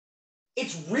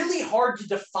 it's really hard to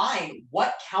define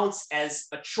what counts as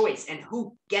a choice and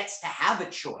who gets to have a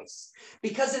choice.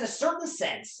 Because in a certain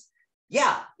sense,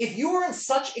 yeah, if you are in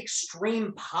such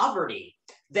extreme poverty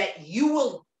that you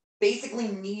will basically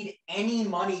need any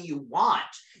money you want,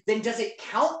 then does it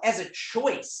count as a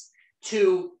choice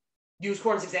to use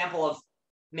Corin's example of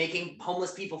making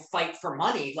homeless people fight for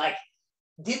money? Like,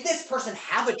 did this person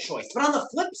have a choice? But on the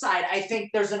flip side, I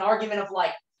think there's an argument of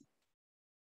like,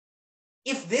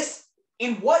 if this,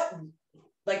 on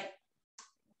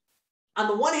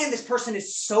the one hand, this person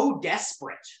is so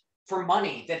desperate for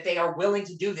money that they are willing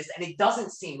to do this, and it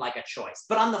doesn't seem like a choice.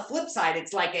 But on the flip side,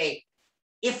 it's like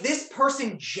if this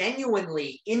person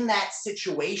genuinely in that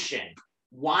situation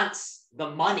wants the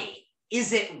money,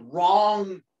 is it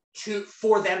wrong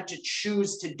for them to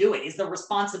choose to do it? Is the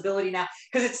responsibility now?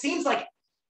 Because it seems like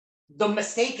the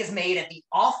mistake is made at the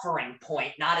offering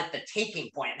point, not at the taking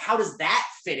point. And how does that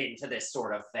fit into this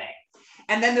sort of thing?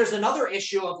 And then there's another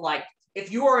issue of like,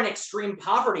 if you are in extreme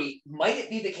poverty, might it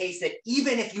be the case that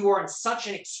even if you are in such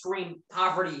an extreme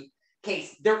poverty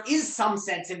case, there is some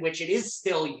sense in which it is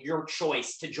still your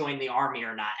choice to join the army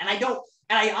or not? And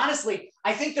I honestly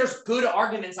think there's good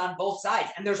arguments on both sides.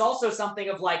 And there's also something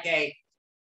of like I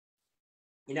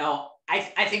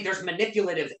think there's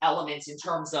manipulative elements in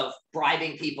terms of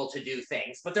bribing people to do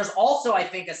things. But there's also, I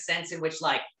think, a sense in which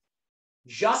like,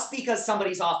 just because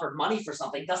somebody's offered money for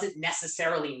something doesn't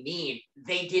necessarily mean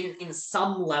they didn't in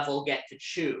some level get to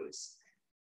choose.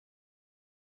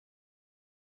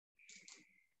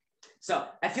 So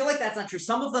I feel like that's not true.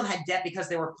 Some of them had debt because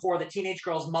they were poor. The teenage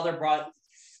girl's mother brought...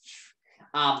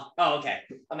 okay.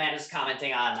 Amanda's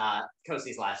commenting on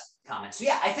Kosi's last comment. So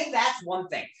yeah, I think that's one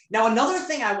thing. Now, another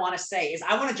thing I want to say is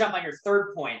I want to jump on your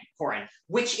third point, Corin,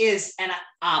 which is,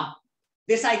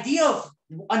 this idea of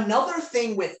another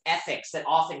thing with ethics that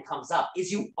often comes up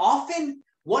is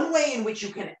one way in which you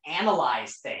can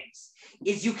analyze things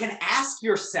is you can ask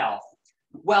yourself,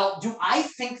 well, do I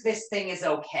think this thing is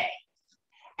okay?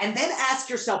 And then ask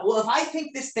yourself, well, if I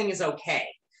think this thing is okay,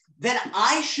 then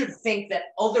I should think that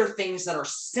other things that are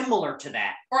similar to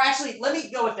that, or actually, let me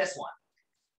go with this one.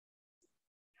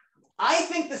 I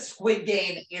think the Squid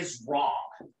Game is wrong.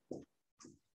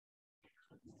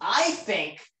 I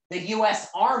think the US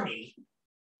Army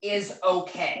is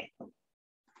okay.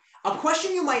 A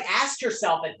question you might ask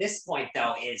yourself at this point,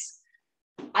 though, is,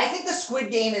 I think the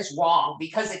Squid Game is wrong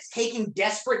because it's taking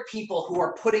desperate people who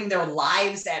are putting their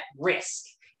lives at risk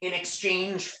in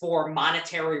exchange for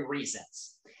monetary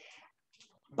reasons.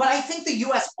 But I think the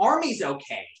US Army's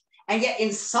okay. And yet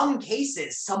in some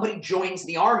cases, somebody joins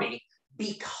the Army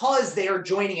because they are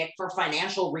joining it for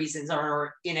financial reasons or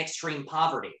are in extreme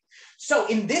poverty. So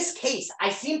in this case, I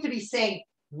seem to be saying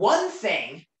one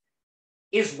thing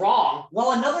is wrong,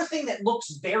 while another thing that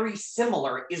looks very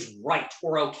similar is right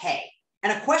or okay.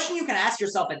 And a question you can ask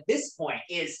yourself at this point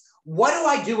is, what do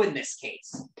I do in this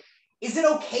case? Is it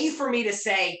okay for me to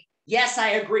say, yes, I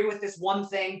agree with this one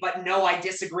thing, but no, I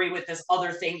disagree with this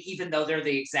other thing, even though they're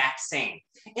the exact same?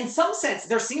 In some sense,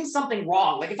 there seems something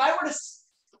wrong. Like if I were to,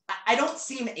 I don't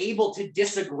seem able to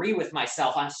disagree with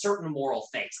myself on certain moral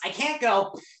things. I can't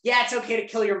go, yeah, it's okay to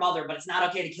kill your mother, but it's not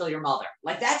okay to kill your mother.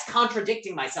 Like that's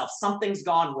contradicting myself. Something's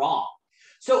gone wrong.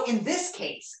 So in this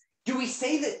case, do we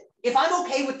say that if I'm not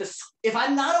okay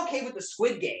with the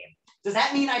Squid Game, does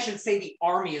that mean I should say the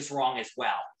Army is wrong as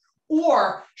well?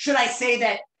 Or should I say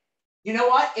that, you know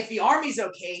what, if the Army's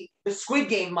okay, the Squid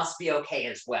Game must be okay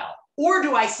as well? Or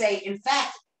do I say, in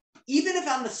fact, even if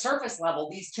on the surface level,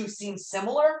 these two seem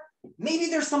similar, maybe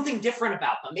there's something different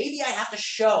about them. Maybe I have to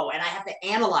show and I have to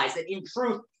analyze that in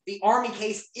truth, the Army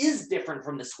case is different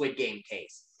from the Squid Game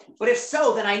case. But if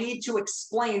so, then I need to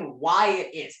explain why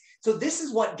it is. So this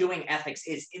is what doing ethics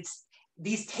is. It's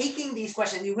taking these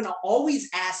questions. You can always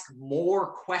ask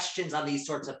more questions on these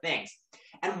sorts of things.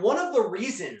 And one of the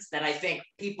reasons that I think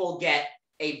people get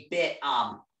a bit,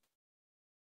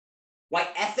 why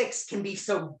ethics can be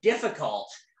so difficult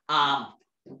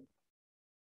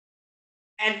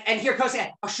and here goes again.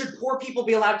 Should poor people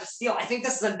be allowed to steal? I think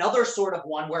this is another sort of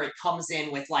one where it comes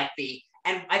in with like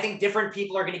and I think different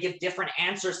people are going to give different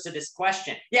answers to this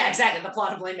question. Yeah, exactly. The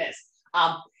plot of Les Mis.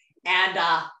 I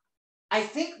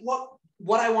think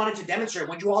what I wanted to demonstrate,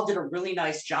 what you all did a really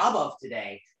nice job of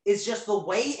today, is just the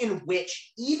way in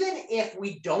which, even if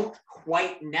we don't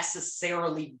quite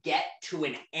necessarily get to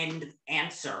an end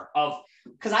answer of,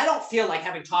 because I don't feel like,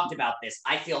 having talked about this,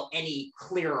 I feel any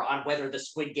clearer on whether the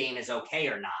Squid Game is okay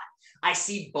or not. I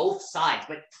see both sides,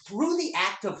 but through the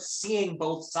act of seeing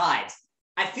both sides,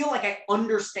 I feel like I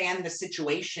understand the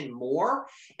situation more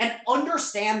and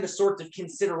understand the sorts of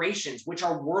considerations which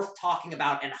are worth talking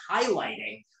about and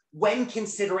highlighting when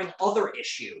considering other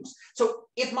issues. So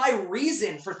if my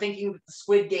reason for thinking that the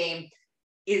Squid Game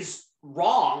is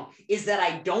wrong is that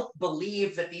I don't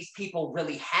believe that these people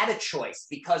really had a choice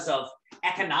because of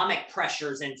economic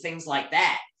pressures and things like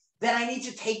that, then I need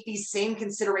to take these same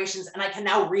considerations and I can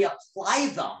now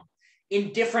reapply them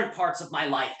in different parts of my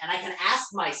life. And I can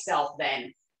ask myself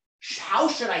then, how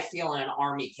should I feel in an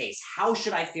army case? How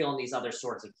should I feel in these other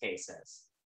sorts of cases?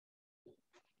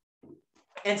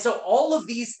 And so all of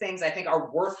these things I think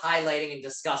are worth highlighting and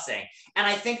discussing. And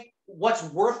I think what's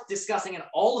worth discussing in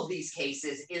all of these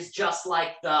cases is just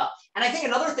like and I think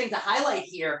another thing to highlight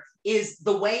here is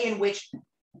the way in which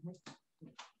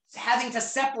having to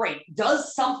separate,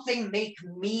 does something make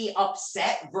me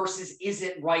upset versus is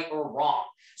it right or wrong?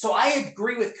 So I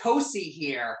agree with Kosi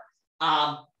here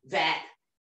that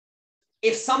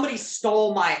if somebody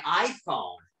stole my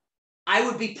iPhone, I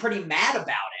would be pretty mad about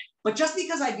it. But just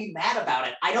because I'd be mad about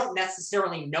it, I don't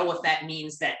necessarily know if that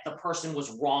means that the person was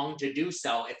wrong to do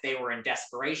so if they were in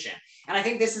desperation. And I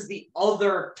think this is the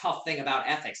other tough thing about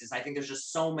ethics, is I think there's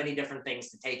just so many different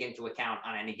things to take into account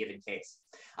on any given case.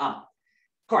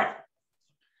 Corey.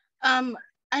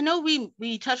 I know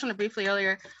we touched on it briefly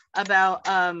earlier about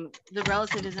the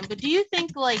relativism, but do you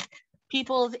think like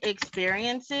people's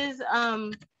experiences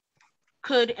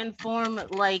could inform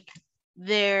like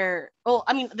they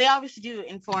obviously do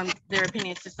inform their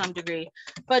opinions to some degree,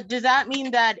 but does that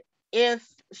mean that if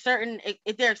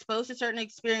they're exposed to certain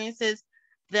experiences,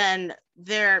 then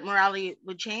their morality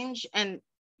would change? And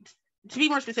to be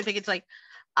more specific, it's like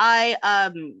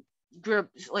I grew up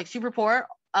like super poor.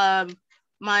 My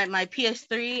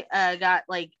PS3 got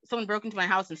like someone broke into my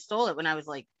house and stole it when I was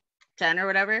like 10 or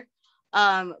whatever.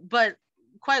 But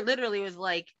quite literally was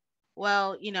like,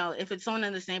 well, you know, if it's someone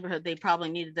in this neighborhood, they probably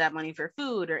needed that money for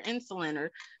food or insulin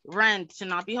or rent to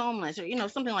not be homeless or, you know,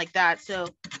 something like that. So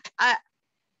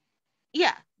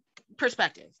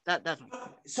perspective. That's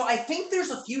so I think there's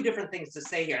a few different things to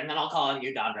say here, and then I'll call on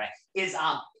you, Dandre, is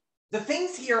the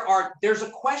things here are, there's a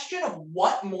question of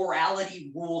what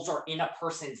morality rules are in a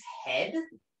person's head.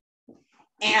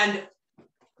 And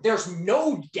there's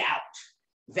no doubt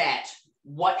that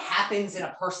what happens in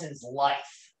a person's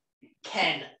life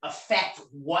can affect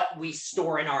what we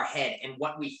store in our head and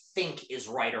what we think is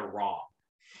right or wrong.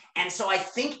 And so I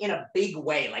think in a big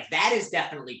way, like that is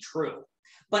definitely true.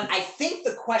 But I think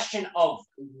the question of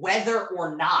whether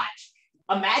or not,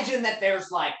 imagine that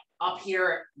there's like up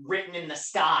here written in the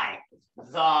sky,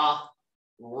 the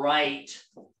right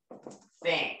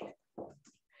thing.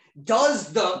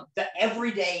 Does the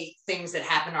everyday things that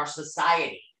happen in our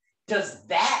society, does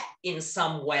that in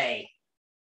some way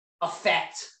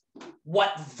affect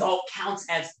what counts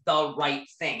as the right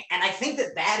thing? And I think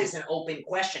that is an open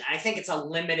question. I think it's I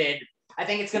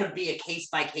think it's going to be a case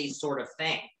by case sort of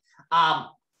thing.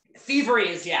 Thievery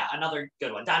is, another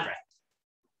good one. Dandre.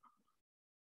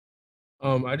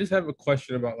 I just have a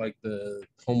question about like the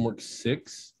homework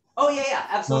 6. Oh yeah,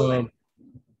 absolutely.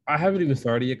 I haven't even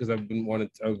started yet because I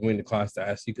was going to class to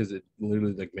ask you because it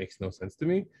literally like makes no sense to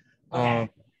me. Okay.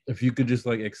 If you could just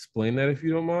like explain that, if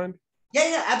you don't mind.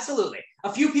 Yeah, absolutely.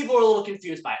 A few people are a little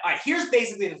confused by it. All right, here's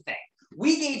basically the thing.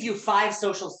 We gave you 5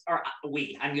 social, or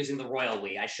I'm using the royal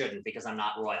we. I shouldn't because I'm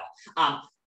not royal. I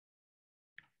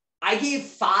gave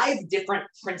 5 different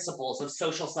principles of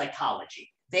social psychology.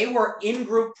 They were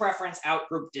in-group preference,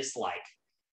 out-group dislike.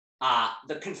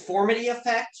 The conformity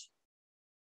effect,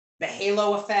 the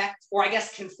halo effect, or I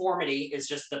guess conformity is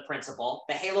just the principle.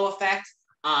 The halo effect,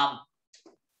 let's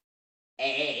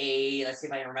see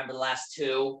if I can remember the last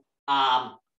 2.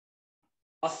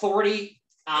 Authority,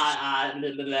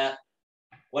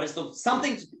 what is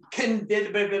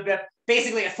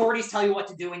basically authorities tell you what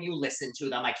to do and you listen to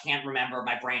them. I can't remember,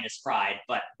 my brain is fried,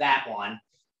 but that one.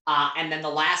 And then the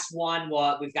last one,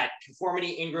 we've got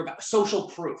conformity, in-group, social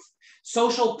proof.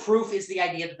 Social proof is the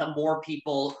idea that the more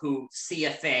people who see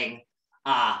a thing,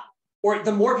 or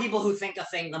the more people who think a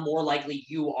thing, the more likely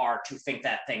you are to think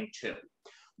that thing too.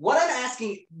 what I'm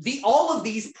asking, all of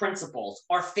these principles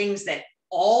are things that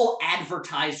all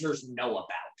advertisers know about.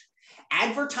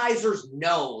 Advertisers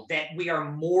know that we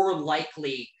are more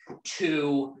likely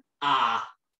to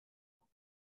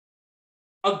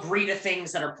agree to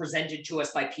things that are presented to us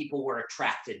by people we're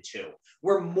attracted to.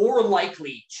 We're more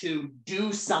likely to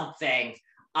do something.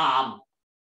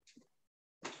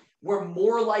 We're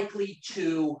more likely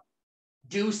to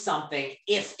do something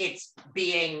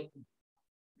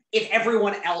if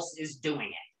everyone else is doing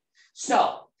it.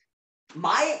 So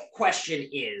my question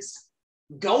is,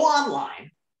 go online,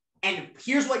 and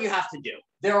here's what you have to do.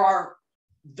 There are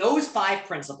those 5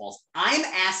 principles. I'm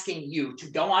asking you to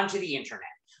go onto the internet.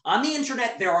 On the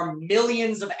internet, there are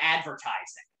millions of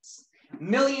advertisements,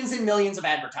 millions and millions of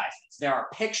advertisements. There are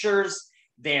pictures,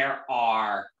 there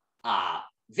are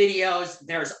videos,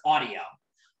 there's audio.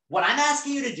 What I'm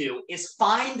asking you to do is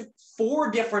find 4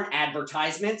 different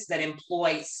advertisements that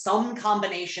employ some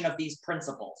combination of these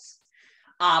principles.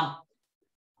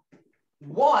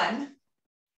 One,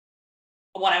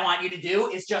 what I want you to do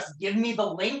is just give me the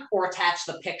link or attach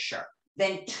the picture.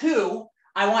 Then 2,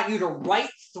 I want you to write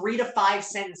 3 to 5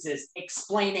 sentences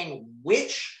explaining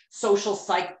which social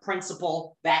psych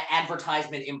principle that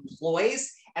advertisement employs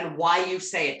and why you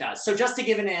say it does. So just to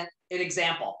give an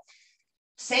example,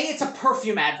 say it's a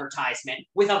perfume advertisement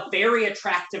with a very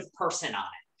attractive person on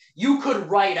it. You could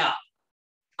write up,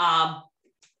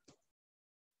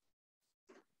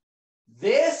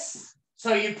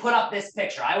 so you put up this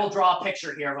picture. I will draw a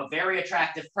picture here of a very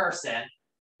attractive person.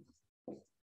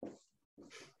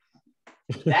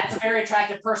 That's a very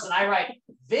attractive person. I write,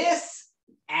 this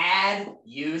ad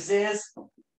uses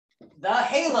the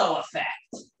halo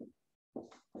effect.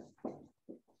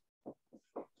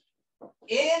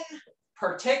 In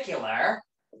particular,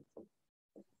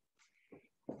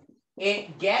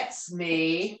 it gets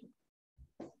me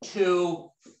to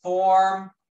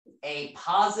form a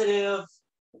positive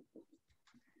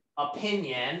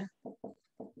opinion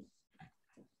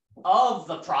of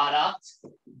the product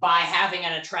by having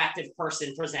an attractive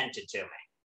person presented to me.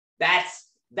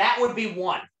 That would be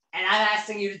 1. And I'm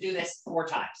asking you to do this 4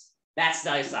 times. That's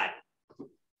the assignment.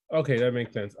 Okay, that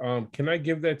makes sense. Can I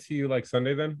give that to you like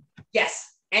Sunday then?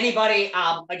 Yes. Anybody,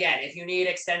 again, if you need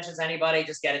extensions, anybody,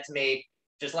 just get it to me.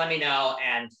 Just let me know.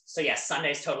 And so yes,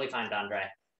 Sunday's totally fine, Andre.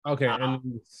 Okay, and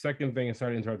the second thing,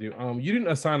 sorry to interrupt you. You didn't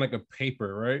assign like a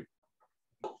paper, right?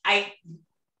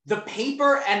 The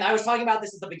paper, and I was talking about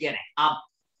this at the beginning.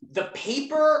 The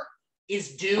paper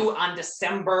is due on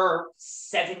December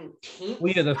 17th.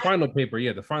 Well, yeah, the final paper.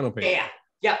 Yeah, the final paper.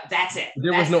 Yeah, that's it.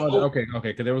 There was no other. Okay,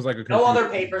 because there was like no other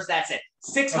papers. That's it.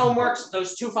 6 homeworks,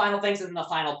 those 2 final things, and then the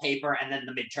final paper, and then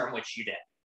the midterm, which you did.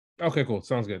 Okay, cool.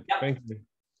 Sounds good. Yep. Thank you.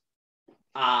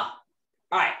 All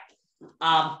right.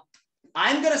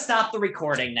 I'm gonna stop the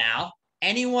recording now.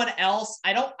 Anyone else?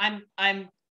 I'm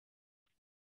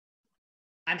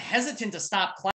hesitant to stop class.